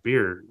draft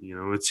beer,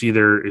 it's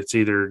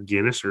either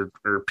Guinness or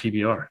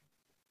PBR.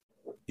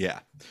 Yeah.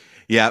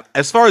 Yeah.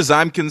 As far as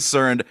I'm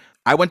concerned,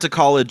 I went to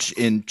college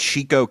in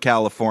Chico,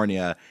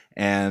 California,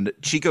 and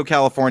Chico,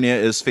 California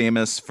is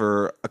famous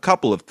for a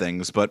couple of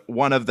things, but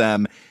one of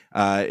them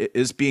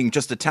is being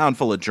just a town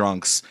full of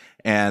drunks.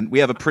 And we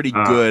have a pretty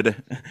Uh,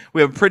 good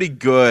we have a pretty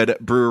good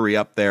brewery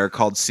up there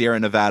called Sierra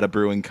Nevada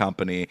Brewing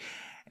Company,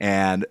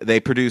 and they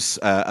produce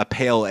a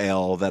pale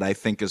ale that I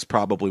think is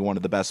probably one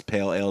of the best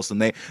pale ales. And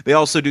they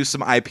also do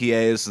some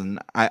IPAs, and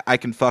I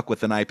can fuck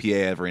with an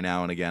IPA every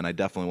now and again. I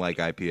definitely like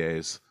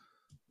IPAs.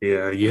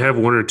 Yeah, you have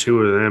one or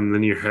two of them,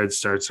 then your head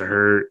starts to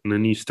hurt, and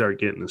then you start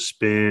getting a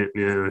spin.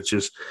 It's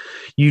just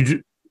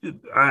you.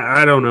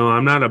 I don't know.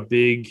 I'm not a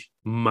big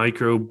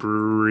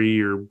microbrewery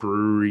or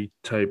brewery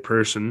type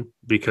person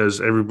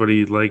because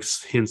everybody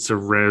likes hints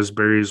of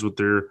raspberries with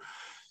their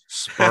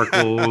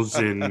sparkles,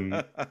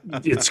 and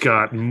it's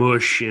got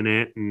mush in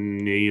it,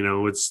 and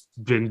it's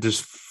been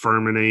just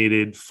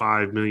fermented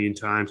 5 million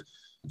times.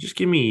 Just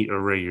give me a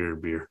regular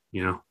beer.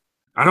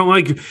 I don't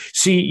like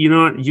see,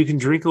 what? You can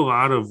drink a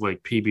lot of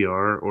like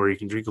PBR or you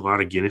can drink a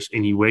lot of Guinness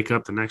and you wake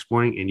up the next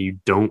morning and you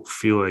don't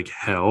feel like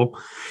hell.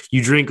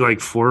 You drink like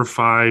 4 or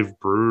 5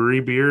 brewery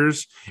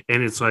beers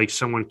and it's like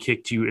someone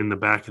kicked you in the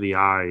back of the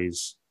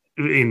eyes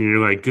and you're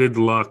like, good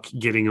luck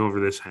getting over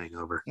this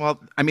hangover. Well,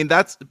 I mean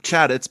that's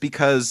Chad. It's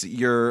because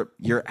you're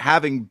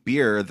having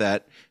beer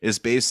that is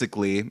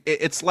basically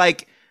it's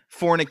like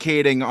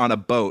fornicating on a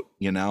boat,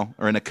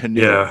 or in a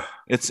canoe. Yeah.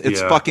 It's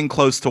Yeah. fucking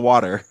close to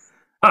water.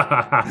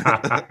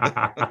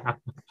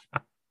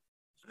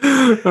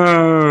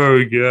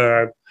 Oh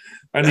God.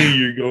 I knew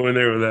you were going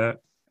there with that.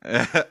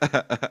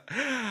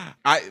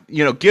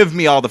 Give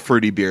me all the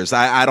fruity beers.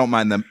 I don't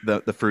mind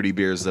the fruity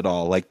beers at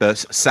all. Like the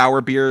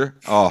sour beer.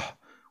 Oh,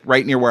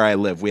 right near where I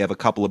live, we have a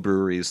couple of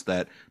breweries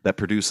that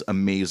produce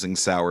amazing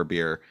sour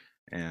beer,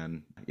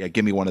 and yeah,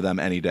 give me one of them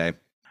any day.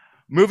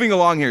 Moving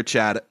along here,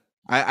 Chad.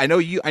 I know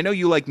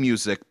you like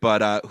music,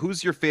 but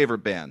who's your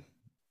favorite band?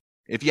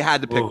 If you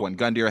had to pick Well, one,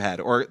 gun to your head,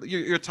 or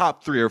your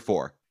top three or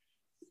four.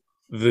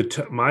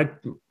 My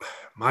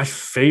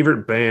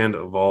favorite band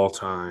of all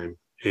time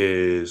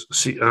is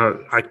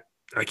I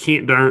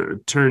can't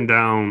turn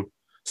down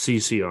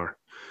CCR,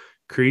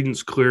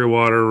 Creedence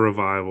Clearwater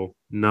Revival,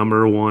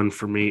 number one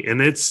for me.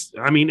 And it's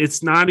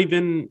not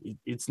even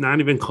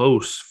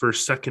close for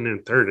second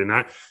and third.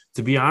 And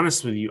to be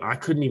honest with you, I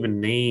couldn't even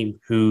name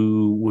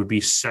who would be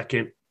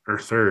second or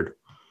third.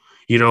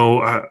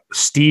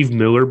 Steve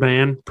Miller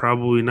Band,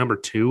 probably number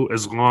two,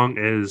 as long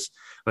as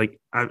like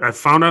I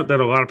found out that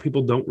a lot of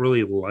people don't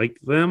really like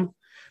them,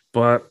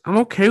 but I'm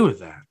okay with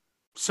that.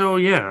 So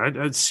yeah,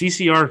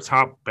 CCR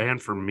top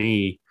band for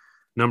me,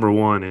 number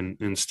one,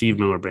 and Steve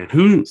Miller Band.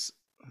 Who?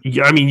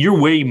 Yeah, I mean, you're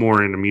way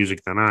more into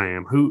music than I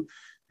am.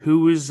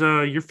 Who is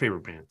your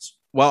favorite bands?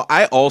 Well,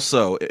 I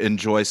also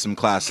enjoy some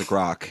classic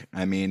rock.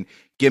 I mean,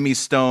 give me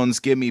Stones,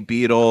 give me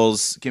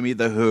Beatles, give me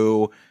The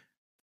Who.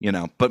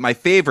 But my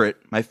favorite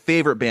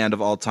band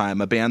of all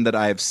time, a band that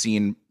I have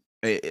seen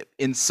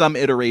in some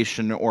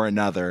iteration or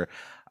another,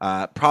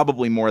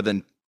 probably more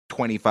than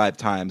 25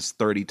 times,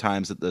 30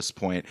 times at this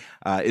point,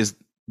 is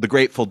the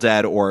Grateful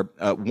Dead, or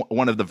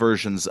one of the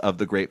versions of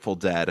the Grateful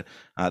Dead.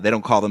 They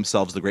don't call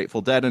themselves the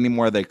Grateful Dead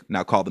anymore. They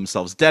now call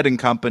themselves Dead and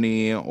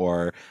Company,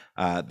 or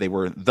they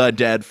were the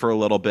Dead for a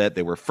little bit.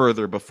 They were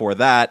further before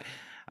that.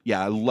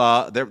 Yeah, I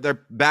love their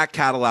back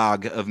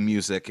catalog of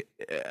music.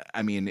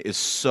 I mean, is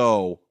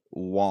so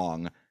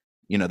long.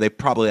 They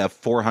probably have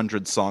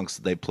 400 songs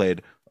that they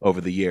played over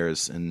the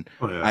years, and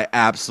Oh yeah. I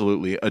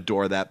absolutely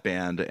adore that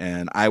band.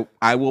 And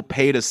I will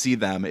pay to see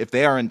them if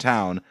they are in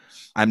town.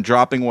 I'm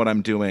dropping what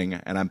I'm doing,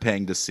 and I'm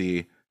paying to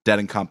see Dead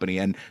and Company.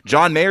 And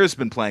John Mayer's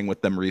been playing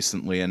with them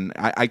recently, and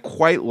I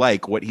quite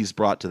like what he's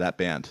brought to that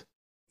band.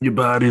 Your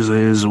body's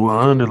is a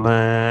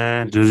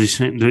wonderland. Does he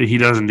sing? He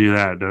doesn't do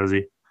that, does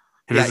he?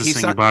 He Yeah, doesn't he's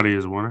sing "Your Body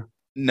Is a Wonder."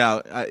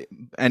 no,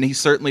 and he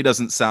certainly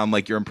doesn't sound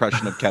like your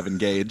impression of Kevin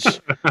Gage.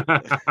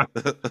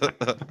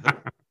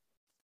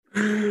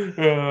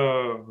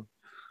 Oh.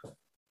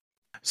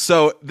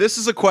 So this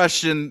is a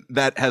question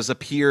that has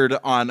appeared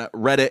on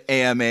Reddit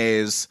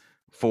AMAs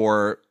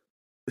for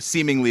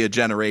seemingly a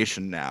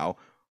generation now.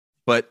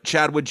 But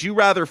Chad, would you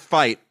rather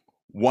fight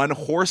one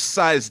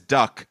horse-sized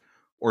duck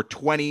or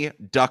 20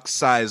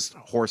 duck-sized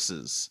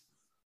horses?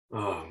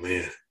 Oh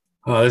man.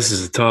 Oh, this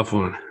is a tough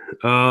one.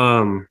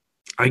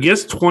 I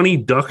guess 20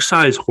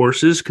 duck-sized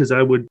horses because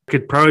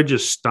could probably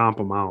just stomp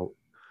them out.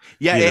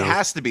 Yeah, You it know.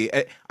 has to be.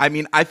 I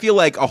mean, I feel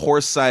like a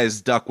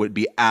horse-sized duck would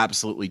be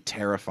absolutely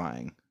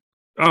terrifying.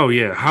 Oh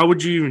yeah. How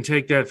would you even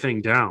take that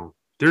thing down?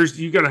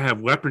 You got to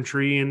have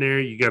weaponry in there.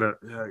 You got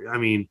to. I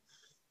mean,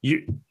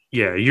 you.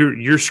 Yeah,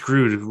 you're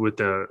screwed with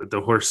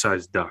the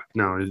horse-sized duck.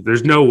 No,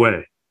 there's no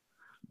way.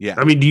 Yeah.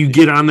 I mean, do you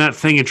get on that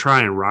thing and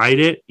try and ride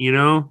it,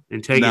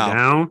 and take it No,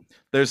 down?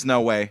 there's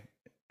no way.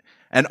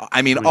 And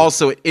I mean, I mean,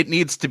 also, it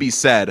needs to be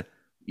said,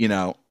 you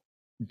know,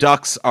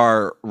 ducks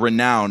are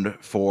renowned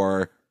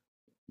for,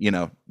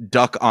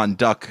 duck on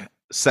duck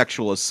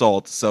sexual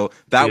assault. So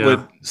that yeah.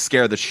 would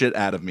scare the shit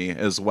out of me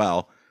as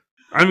well.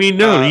 I mean,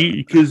 no, Uh,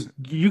 because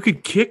you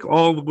could kick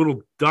all the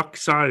little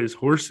duck-sized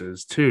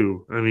horses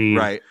too. I mean,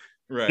 right,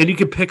 and right. you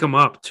could pick them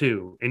up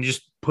too, and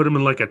just put them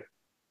in like a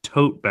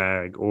tote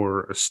bag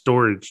or a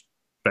storage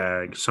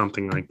bag,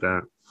 something like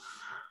that.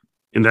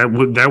 And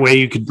that way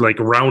you could like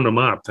round them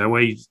up. That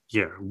way,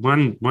 yeah,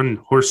 one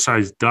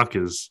horse-sized duck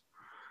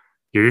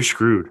you're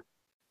screwed.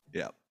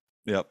 Yep,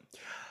 yep.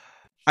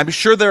 I'm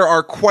sure there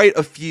are quite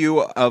a few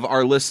of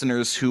our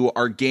listeners who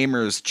are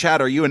gamers.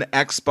 Chad, are you an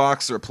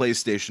Xbox or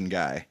PlayStation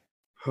guy?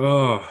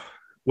 Oh,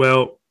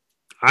 well,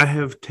 I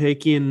have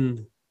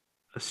taken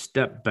a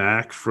step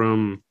back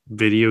from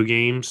video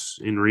games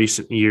in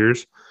recent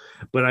years,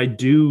 but I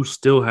do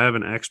still have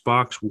an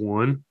Xbox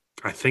One.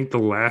 I think the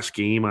last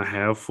game I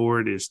have for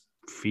it is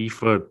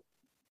FIFA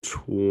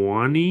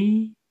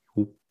 20,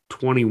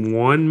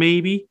 21,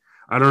 maybe.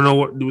 I don't know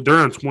what they're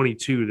on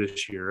 22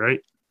 this year, right?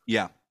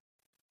 Yeah,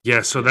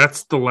 Yeah, so yeah.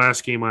 that's the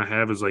last game I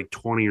have is like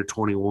 20 or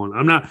 21.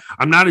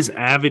 I'm not as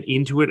avid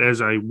into it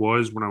as I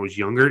was when I was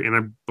younger, and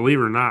I believe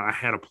it or not, I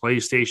had a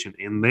PlayStation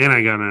and then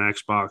I got an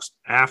Xbox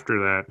after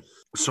that.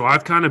 So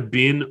I've kind of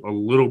been a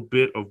little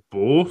bit of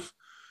both,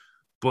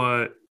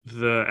 but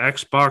the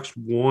Xbox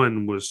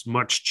One was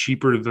much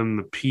cheaper than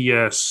the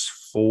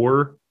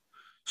PS4.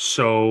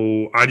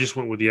 So I just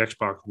went with the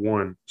Xbox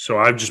One. So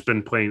I've just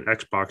been playing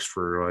Xbox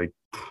for like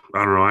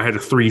I don't know, I had a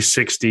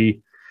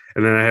 360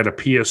 and then I had a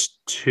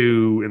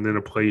PS2 and then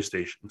a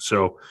PlayStation.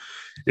 So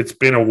it's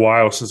been a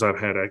while since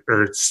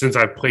since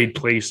I've played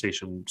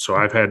PlayStation. So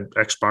I've had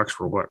Xbox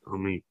for what? I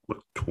mean,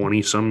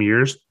 20 some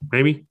years,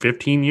 maybe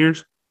 15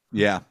 years.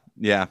 Yeah,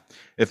 yeah.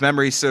 If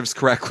memory serves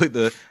correctly,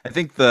 I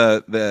think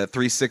the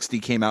 360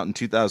 came out in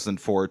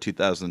 2004,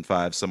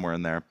 2005, somewhere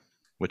in there,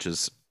 which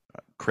is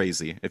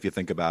crazy if you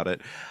think about it.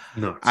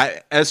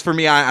 Nuts. As for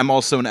me, I'm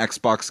also an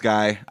Xbox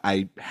guy.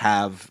 I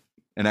have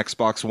an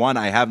Xbox One.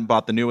 I haven't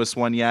bought the newest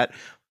one yet,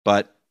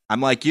 but I'm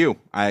like you.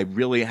 I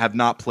really have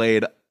not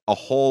played a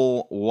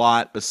whole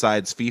lot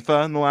besides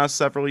FIFA in the last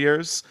several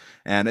years,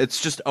 and it's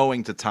just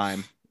owing to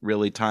time.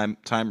 Really, time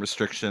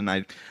restriction.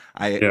 I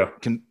Yeah.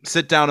 can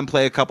sit down and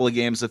play a couple of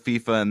games of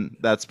FIFA, and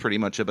that's pretty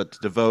much it. But to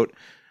devote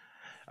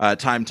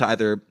time to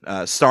either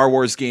Star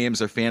Wars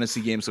games or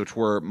fantasy games, which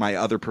were my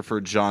other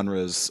preferred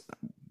genres,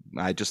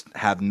 I just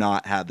have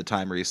not had the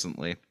time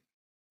recently,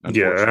 Yeah.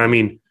 I unfortunately.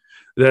 mean,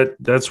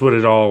 that's what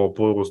it all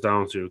boils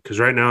down to. Because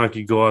right now I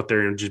could go out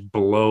there and just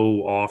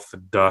blow off the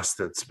dust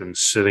that's been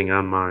sitting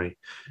on my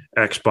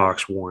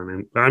Xbox One.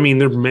 And I mean,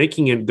 they're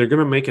going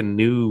to make a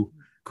new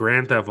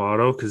Grand Theft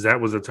Auto because that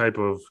was the type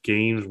of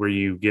games where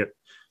you could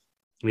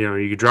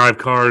drive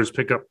cars,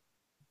 pick up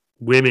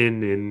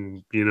women,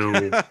 and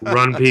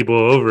run people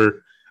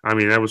over. I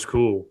mean, that was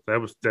cool.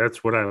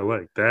 That's what I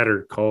like. That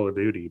or Call of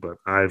Duty. But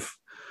I've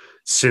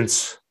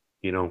since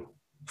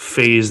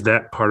phased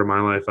that part of my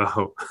life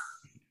out.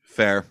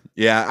 Fair.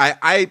 Yeah,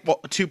 I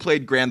too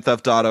played Grand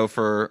Theft Auto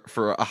for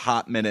a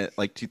hot minute,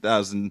 like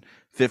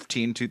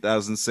 2015,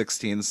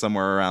 2016,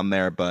 somewhere around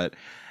there. But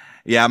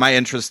yeah, my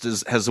interest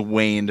has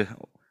waned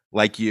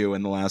like you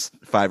in the last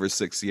 5 or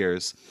 6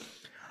 years.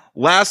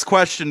 Last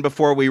question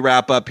before we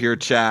wrap up here,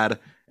 Chad,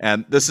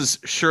 and this is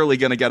surely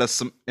going to get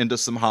us into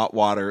some hot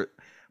water.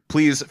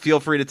 Please feel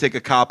free to take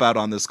a cop out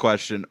on this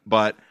question,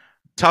 but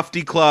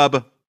Tufty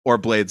Club or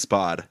Blades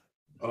Pod?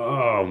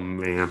 Oh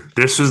man,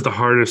 this is the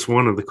hardest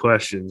one of the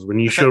questions. When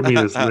you showed me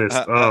this list,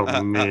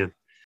 oh man,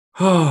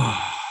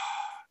 oh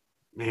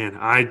man,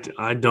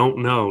 I don't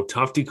know.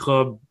 Tufty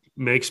Club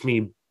makes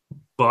me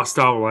bust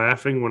out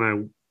laughing when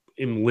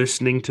I am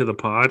listening to the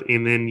pod,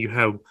 and then you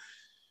have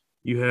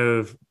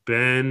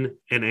Ben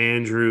and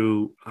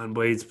Andrew on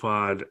Blades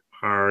Pod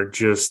are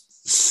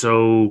just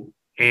so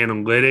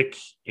analytic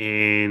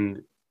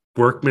and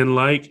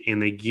workmanlike, and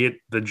they get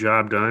the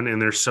job done,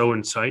 and they're so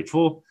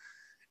insightful.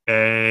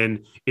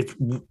 And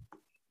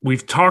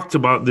we've talked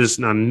about this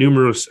on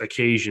numerous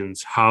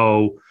occasions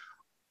how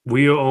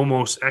we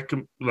almost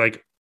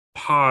like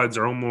pods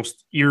are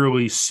almost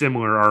eerily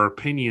similar, our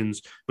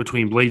opinions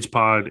between Blades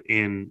Pod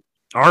and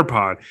our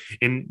pod.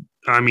 And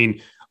I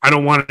mean, I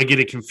don't want to get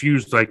it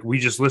confused. Like we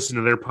just listen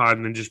to their pod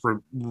and then just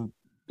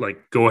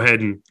like go ahead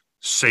and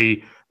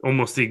say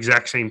almost the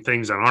exact same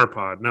things on our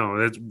pod.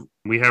 No,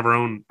 we have our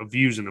own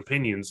views and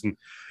opinions. And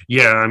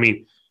yeah, I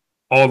mean,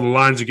 all the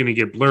lines are going to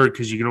get blurred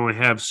because you can only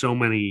have so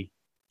many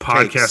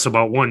podcasts Takes.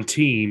 about one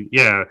team.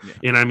 Yeah. Yeah.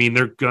 And I mean,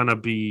 they're going to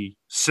be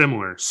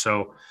similar.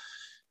 So,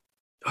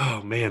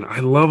 oh man,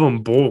 I love them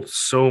both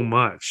so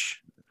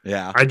much.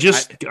 Yeah. I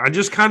just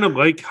kind of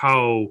like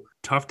how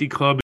Tufty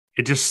Club,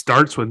 it just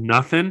starts with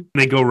nothing.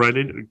 They go right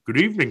in. Good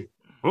evening.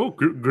 Oh,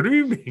 good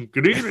evening.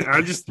 Good evening.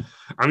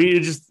 I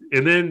mean,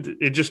 and then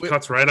it just we,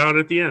 cuts right out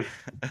at the end.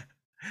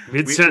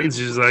 Mid we, sentence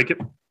is like,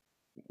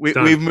 we've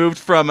done. moved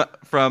from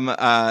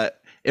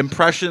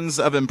impressions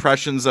of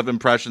impressions of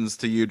impressions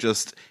to you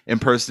just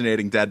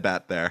impersonating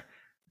Deadbat there.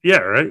 Yeah,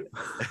 right.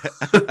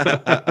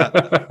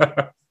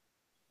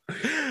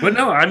 But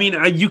no, I mean,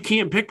 you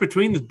can't pick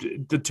between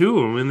the two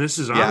of them, and this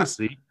is Yeah.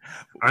 honestly,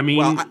 I Well,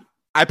 mean,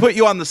 I put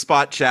you on the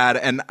spot, Chad,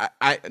 and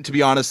to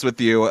be honest with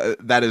you,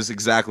 that is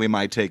exactly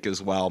my take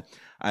as well.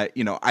 I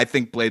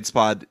think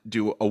Bladespod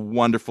do a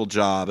wonderful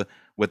job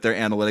with their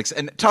analytics,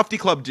 and Tufty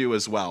Club do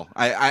as well.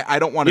 I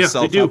don't want to yeah,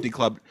 sell they do. Tufty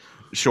Club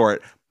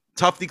short.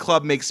 Tufty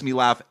Club makes me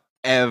laugh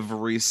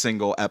every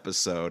single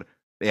episode.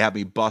 They have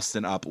me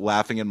busting up,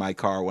 laughing in my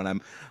car when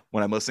I'm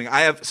listening.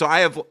 I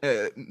have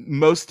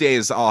most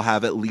days I'll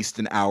have at least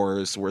an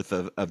hour's worth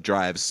of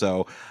drives.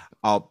 So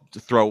I'll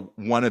throw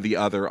one or the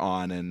other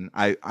on, and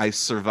I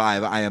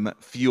survive. I am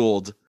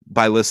fueled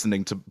by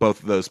listening to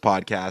both of those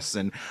podcasts,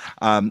 and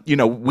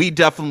we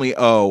definitely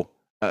owe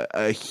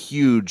a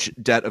huge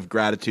debt of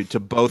gratitude to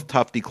both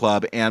Tufty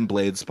Club and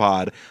Blades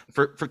Pod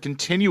for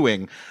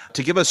continuing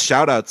to give us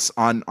shout outs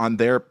on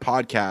their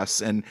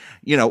podcasts. And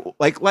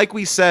like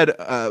we said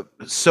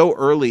so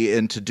early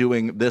into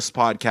doing this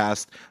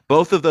podcast,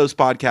 both of those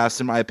podcasts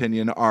in my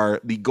opinion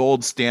are the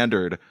gold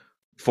standard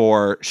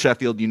for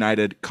Sheffield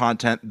United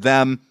content.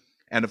 Them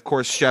and of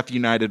course Sheffield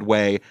United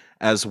Way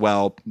as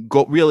well,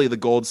 really the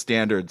gold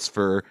standards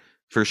for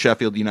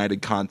Sheffield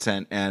United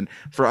content. And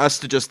for us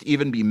to just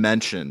even be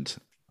mentioned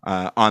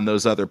on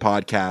those other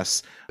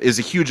podcasts is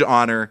a huge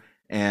honor.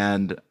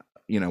 And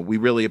we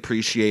really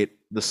appreciate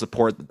the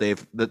support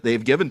that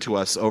they've given to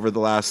us over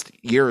the last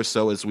year or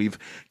so as we've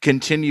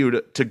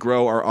continued to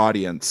grow our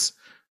audience.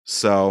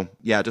 So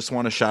yeah, just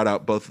want to shout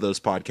out both of those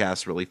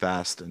podcasts really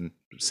fast and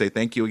say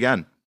thank you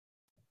again.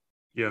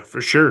 Yeah,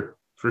 for sure.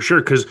 for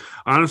sure. Because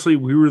honestly,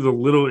 we were the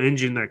little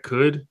engine that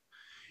could.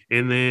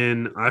 And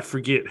then I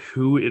forget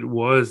who it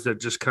was that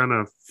just kind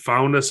of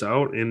found us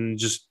out and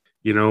just,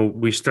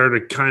 we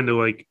started kind of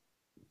like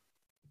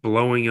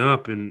blowing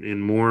up,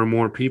 and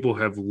more people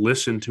have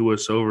listened to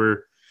us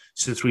over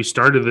since we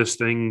started this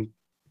thing,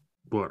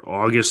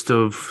 August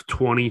of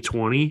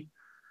 2020.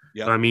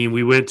 Yep. I mean,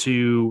 we went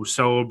to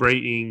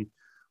celebrating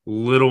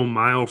little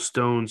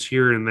milestones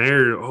here and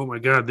there. Oh my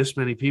God, this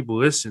many people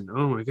listen.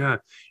 Oh my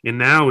God. And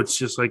now it's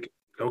just like,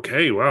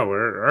 okay, wow, all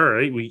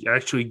right. We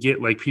actually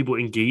get like people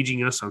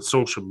engaging us on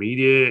social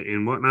media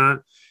and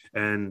whatnot.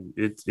 And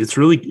it's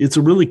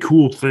a really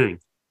cool thing.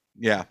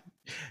 Yeah.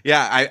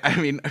 Yeah.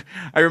 I mean,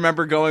 I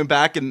remember going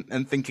back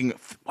and thinking,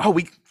 oh,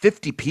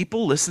 50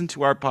 people listen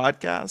to our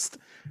podcast.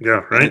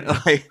 Yeah. Right.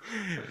 And, like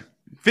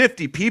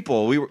 50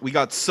 people. We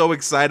got so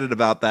excited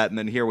about that, and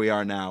then here we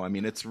are now. I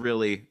mean, it's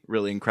really,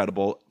 really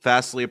incredible.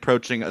 Fastly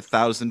approaching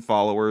 1,000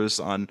 followers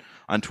on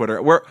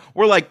Twitter. We're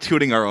like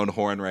tooting our own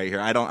horn right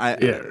here.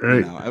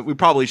 We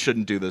probably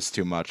shouldn't do this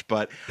too much,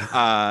 but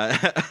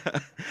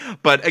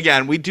but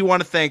again, we do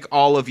want to thank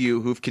all of you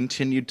who've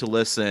continued to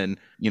listen,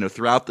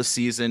 throughout the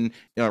season,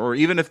 or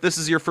even if this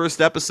is your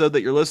first episode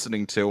that you're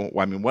listening to. Well,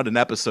 I mean, what an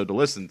episode to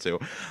listen to.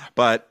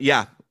 But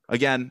yeah,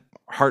 again,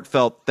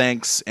 heartfelt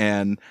thanks.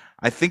 And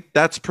I think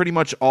that's pretty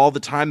much all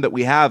the time that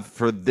we have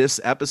for this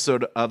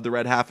episode of the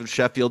Red Half of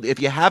Sheffield. If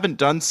you haven't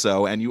done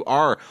so and you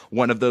are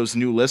one of those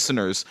new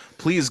listeners,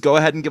 please go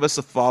ahead and give us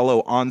a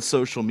follow on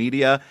social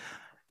media.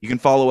 You can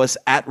follow us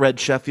at Red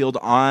Sheffield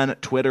on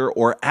Twitter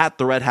or at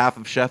the Red Half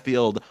of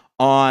Sheffield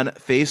on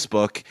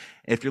Facebook.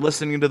 If you're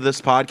listening to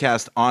this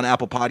podcast on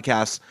Apple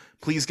Podcasts,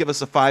 please give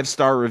us a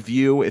 5-star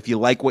review if you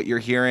like what you're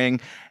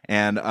hearing.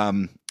 And,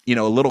 a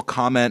little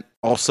comment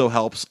also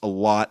helps a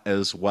lot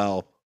as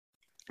well.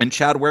 And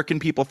Chad, where can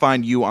people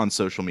find you on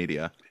social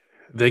media?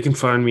 They can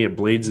find me at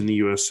Blades in the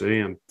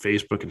USA on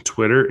Facebook and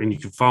Twitter. And you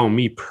can follow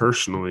me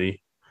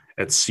personally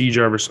at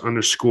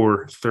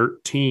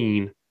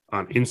cjarvis_13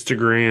 on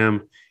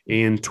Instagram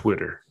and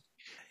Twitter.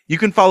 You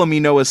can follow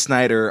me, Noah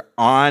Snyder,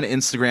 on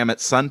Instagram at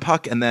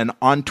Sunpuck, and then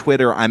on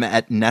Twitter, I'm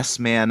at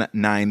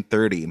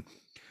Nessman930.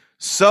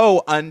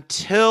 So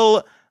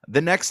until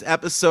the next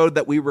episode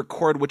that we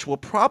record, which will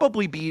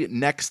probably be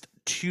next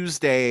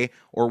Tuesday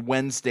or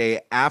Wednesday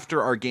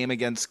after our game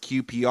against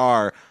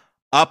QPR,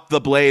 up the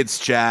Blades,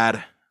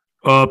 Chad.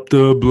 Up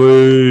the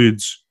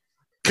Blades.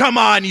 Come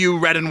on, you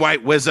red and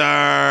white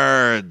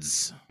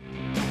wizards.